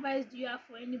what advice do you have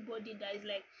for anybody that is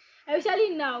like,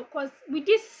 especially now, because with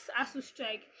this ASU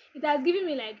strike, it has given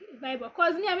me like vibe.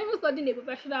 Because me, I'm even studying a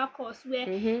professional course where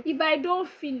if I don't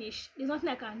finish, there's nothing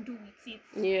I can do with it.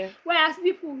 Yeah. Whereas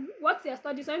people, what they are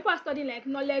studying, some people are studying like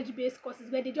knowledge-based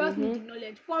courses where they just need the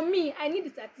knowledge. For me, I need the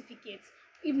certificate.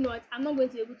 If not, I'm not going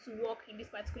to be able to work in this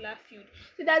particular field.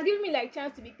 So that's giving me like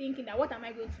chance to be thinking that what am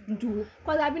I going to do?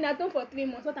 Because I've been at home for 3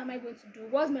 months. What am I going to do?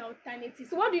 What's my alternative?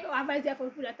 So what do you advise there for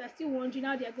people that are still wondering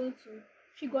how they are going to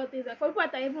figure things out? For people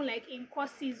that are even like in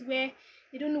courses where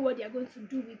they don't know what they are going to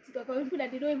do with it, or for people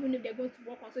that they don't even know if they're going to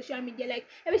work on social media, like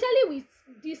especially with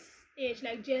this age,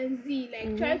 like Gen Z,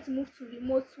 like trying to move to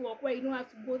remote work where you don't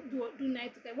have to go do 9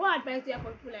 to 5. What advice do you have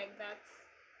for people like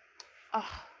that?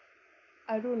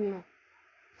 I don't know.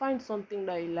 Find something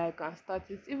that you like and start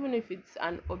it, even if it's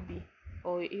an hobby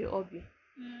or a hobby.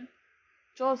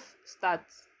 Just start.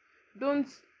 Don't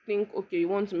think, okay, you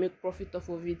want to make profit off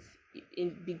of it in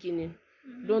the beginning.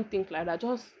 Don't think like that.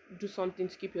 Just do something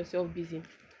to keep yourself busy.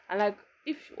 And like,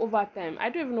 if over time,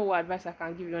 I don't even know what advice I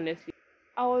can give you, honestly.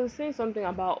 I was saying something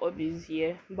about hobbies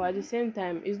here, but at the same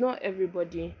time, it's not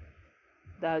everybody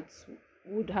that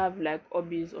would have like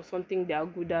hobbies or something they are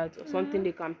good at or something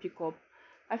they can pick up.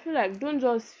 I feel like, don't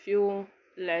just feel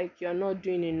like you're not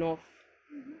doing enough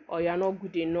or you're not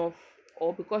good enough,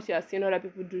 or because you're seeing other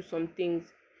people do some things,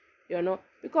 you're not.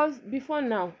 Because before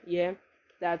now,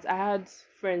 that I had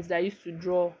friends that used to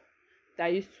draw,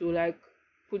 that used to like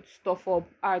put stuff up,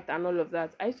 art and all of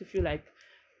that. I used to feel like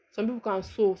some people can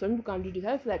sew, some people can do this.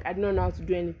 I feel like I don't know how to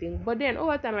do anything. But then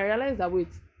over time I realized that, wait,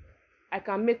 I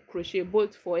can make crochet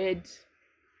both for head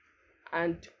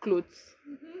and clothes.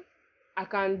 I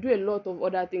can do a lot of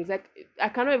other things. Like, I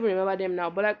cannot even remember them now,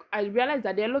 but like I realized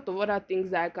that there are a lot of other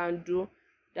things that I can do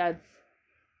that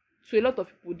to a lot of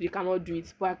people they cannot do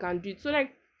it, but I can do it. So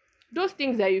like, those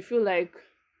things that you feel like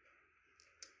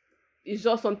it's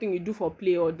just something you do for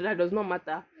play or that does not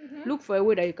matter, look for a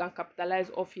way that you can capitalize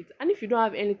off it. And if you don't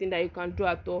have anything that you can do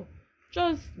at all,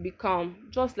 just be calm.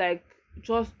 Just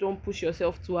don't push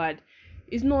yourself too hard.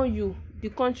 It's not you. The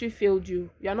country failed you.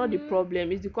 You are not the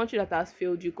problem. It's the country that has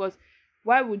failed you. Because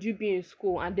why would you be in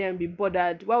school and then be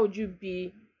bothered? Why would you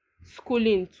be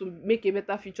schooling to make a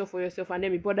better future for yourself and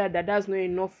then be bothered that that's not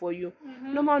enough for you?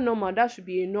 Normal, that should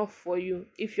be enough for you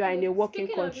if you are in a working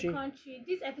country. Of the country,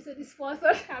 this episode is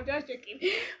sponsored. I'm just joking.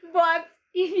 But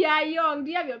if you are young, do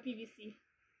you have your PVC?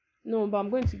 No, but I'm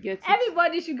going to get it.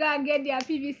 Everybody should go and get their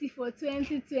PVC for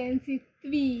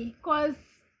 2023, because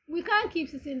we can't keep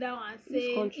sitting down and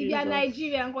say if you are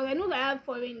Nigerian, because I know I have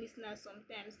foreign listeners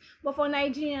sometimes, but for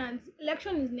Nigerians,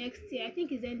 election is next year. I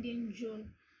think it's ending June.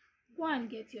 Go and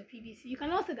get your PVC. You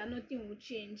cannot say that nothing will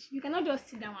change. You cannot just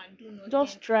sit down and do nothing.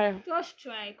 Just try,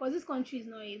 because this country is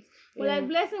not it. But like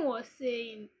Blessing was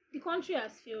saying, the country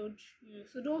has failed you,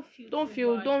 so don't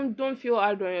feel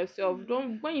hard on yourself.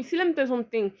 When you see, let me tell you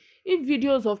something. If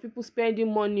videos of people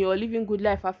spending money or living good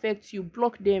life affect you,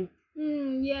 block them.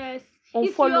 Yes. Unfollow.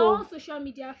 It's your own social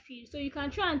media feed, so you can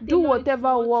try and do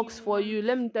whatever works for you.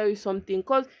 Let me tell you something,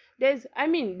 because there are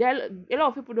a lot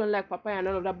of people don't like Papaya and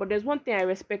all of that, but there's one thing I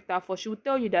respect her for. She will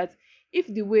tell you that if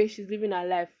the way she's living her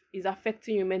life is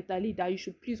affecting you mentally, that you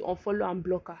should please unfollow and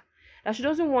block her. That she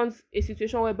doesn't want a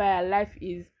situation whereby her life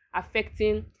is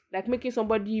affecting, like making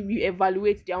somebody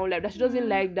reevaluate their own life. That she doesn't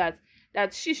like that.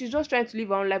 That she's just trying to live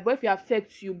her own life. But if it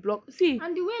affects you, block. See,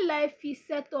 And the way life is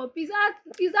set up, is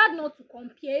hard not to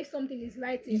compare if something is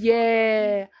right in front of you.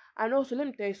 yeah. And also, let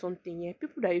me tell you something. Yeah,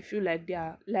 people that you feel like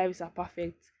their lives are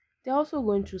perfect, they're also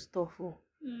going through stuff. Oh,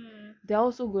 they're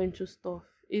also going through stuff.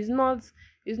 It's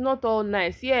not all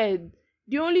nice. Yeah,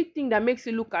 the only thing that makes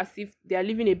it look as if they are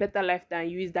living a better life than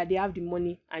you is that they have the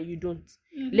money and you don't.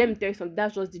 Let me tell you something.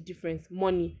 That's just the difference.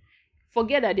 Money.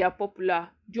 Forget that they are popular.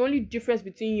 The only difference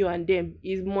between you and them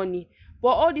is money. But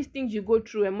all these things you go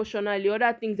through emotionally,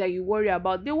 other things that you worry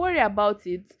about, they worry about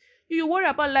it. You worry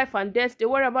about life and death, they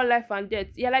worry about life and death.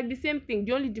 Yeah, like the same thing.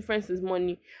 The only difference is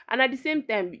money. And at the same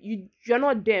time, you're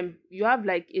not them. You have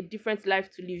like a different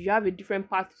life to live. You have a different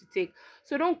path to take.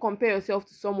 So don't compare yourself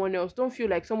to someone else. Don't feel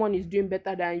like someone is doing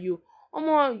better than you. You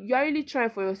are really trying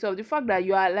for yourself. The fact that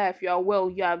you are alive, you are well,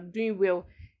 you are doing well,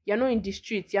 you're not in the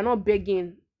streets, you're not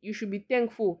begging, you should be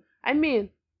thankful. I mean,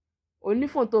 only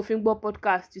for to Fingbot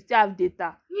podcast, you still have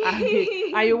data,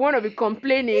 and you want to be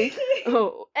complaining.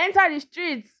 Oh, enter the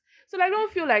streets. So like,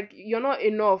 don't feel like you're not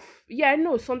enough. Yeah, I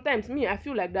know sometimes I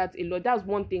feel like that a lot. That's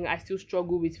one thing I still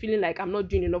struggle with, feeling like I'm not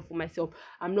doing enough for myself.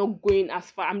 I'm not going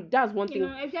as far. That's one thing.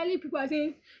 Especially people are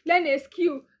saying, learn a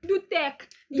skill, do tech,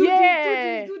 do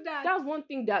Yeah, this, do that. that's one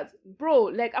thing that, bro,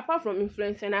 like apart from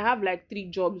influencing, I have like 3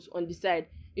 jobs on the side.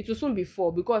 It will soon be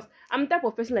 4, because I'm the type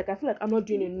of person, like, I feel like I'm not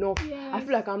doing enough. Yes. I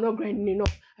feel like I'm not grinding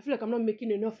enough. I feel like I'm not making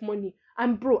enough money.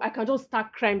 And bro, I can just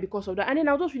start crying because of that. And then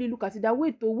I'll just really look at it that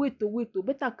wait,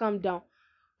 better calm down.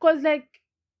 Cause like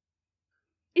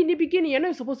in the beginning, you're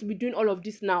not supposed to be doing all of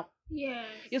this now. Yes.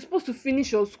 You're supposed to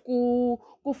finish your school,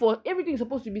 go for everything is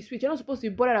supposed to be sweet. You're not supposed to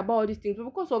be bothered about all these things. But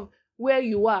because of where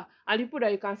you are and the people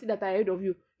that you can see that are ahead of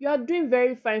you, you are doing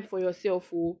very fine for yourself.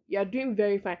 Oh, you are doing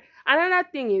very fine. Another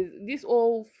thing is this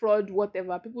whole fraud,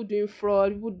 whatever, people doing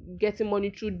fraud, people getting money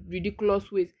through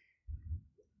ridiculous ways.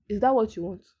 Is that what you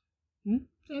want?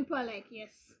 So people are like,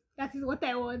 yes, that is what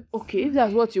I want. Okay, if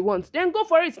that's what you want, then go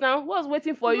for it now. What's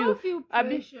waiting for you? Don't feel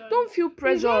pressured. Don't feel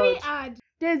pressured. It's very hard.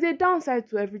 There's a downside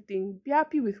to everything. Be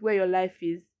happy with where your life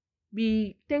is.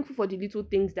 Be thankful for the little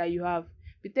things that you have.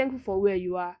 Be thankful for where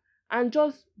you are. And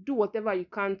just do whatever you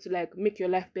can to like make your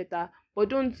life better. But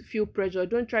don't feel pressure.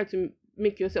 Don't try to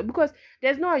make yourself, because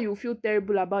there's no how you feel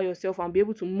terrible about yourself and be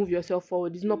able to move yourself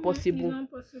forward. It's not possible. It's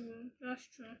not possible. That's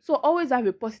true. So always have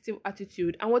a positive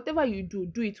attitude, and whatever you do,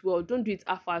 do it well. Don't do it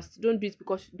half-assed. Don't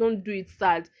do it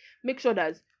sad. Make sure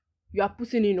that you are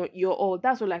putting in your all.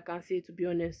 That's all I can say, to be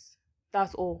honest.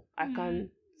 That's all I can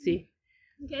say.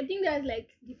 Okay, I think that's like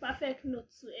the perfect note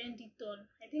to end it on.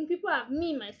 I think people have,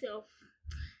 me myself,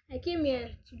 I came here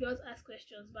to just ask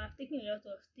questions, but I've taken a lot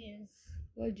of things.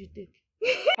 What did you take?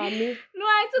 Pame? No,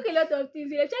 I took a lot of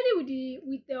things, especially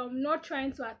with not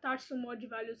trying to attach so much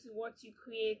value to what you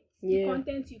create, the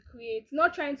content you create,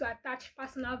 not trying to attach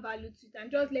personal value to it, and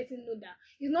just letting know that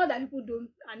it's not that people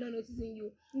are not noticing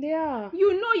you. Yeah.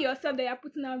 You know yourself that you're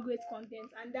putting out great content,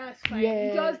 and that's fine.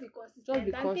 Yeah. Just be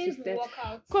consistent. And things will work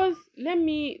out. Because let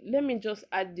me just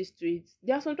add this to it.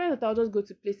 There are sometimes that I'll just go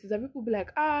to places and people be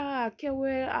like,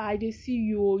 Kewe, they see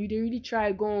you really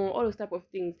try, go on, all those type of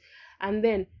things. And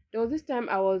then there was this time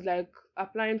I was like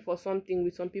applying for something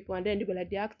with some people, and then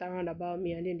they asked around about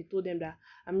me, and then they told them that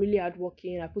I'm really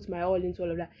hardworking, I put my all into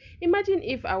all of that. Imagine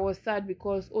if I was sad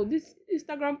because this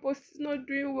Instagram post is not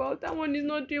doing well, that one is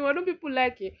not doing well. Don't people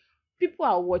like it? People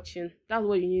are watching. That's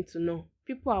what you need to know.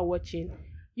 People are watching.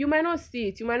 You might not see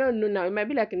it, you might not know now. It might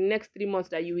be like in the next 3 months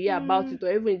that you hear about it,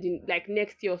 or even in like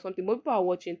next year or something. But people are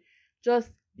watching. Just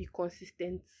be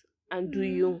consistent and do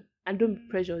you, and don't be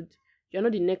pressured. You're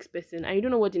not the next person, and you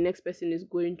don't know what the next person is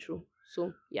going through.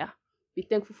 So yeah, be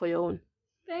thankful for your own.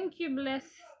 Thank you, Bless.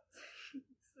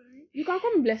 Sorry. You can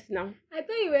call me Blessed now. I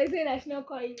thought you were saying I should not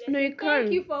call you Blessed. No, you can't.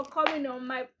 Thank you for coming on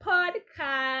my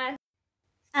podcast.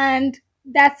 And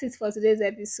that's it for today's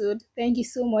episode. Thank you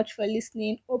so much for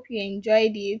listening. Hope you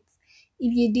enjoyed it.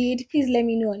 If you did, please let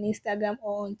me know on Instagram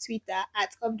or on Twitter at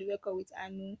Off the Record with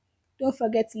Anu. Don't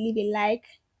forget to leave a like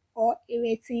or a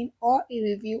rating or a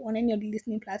review on any of the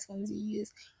listening platforms you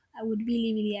use. I would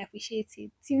really, really appreciate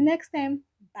it. Till next time.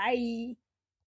 Bye.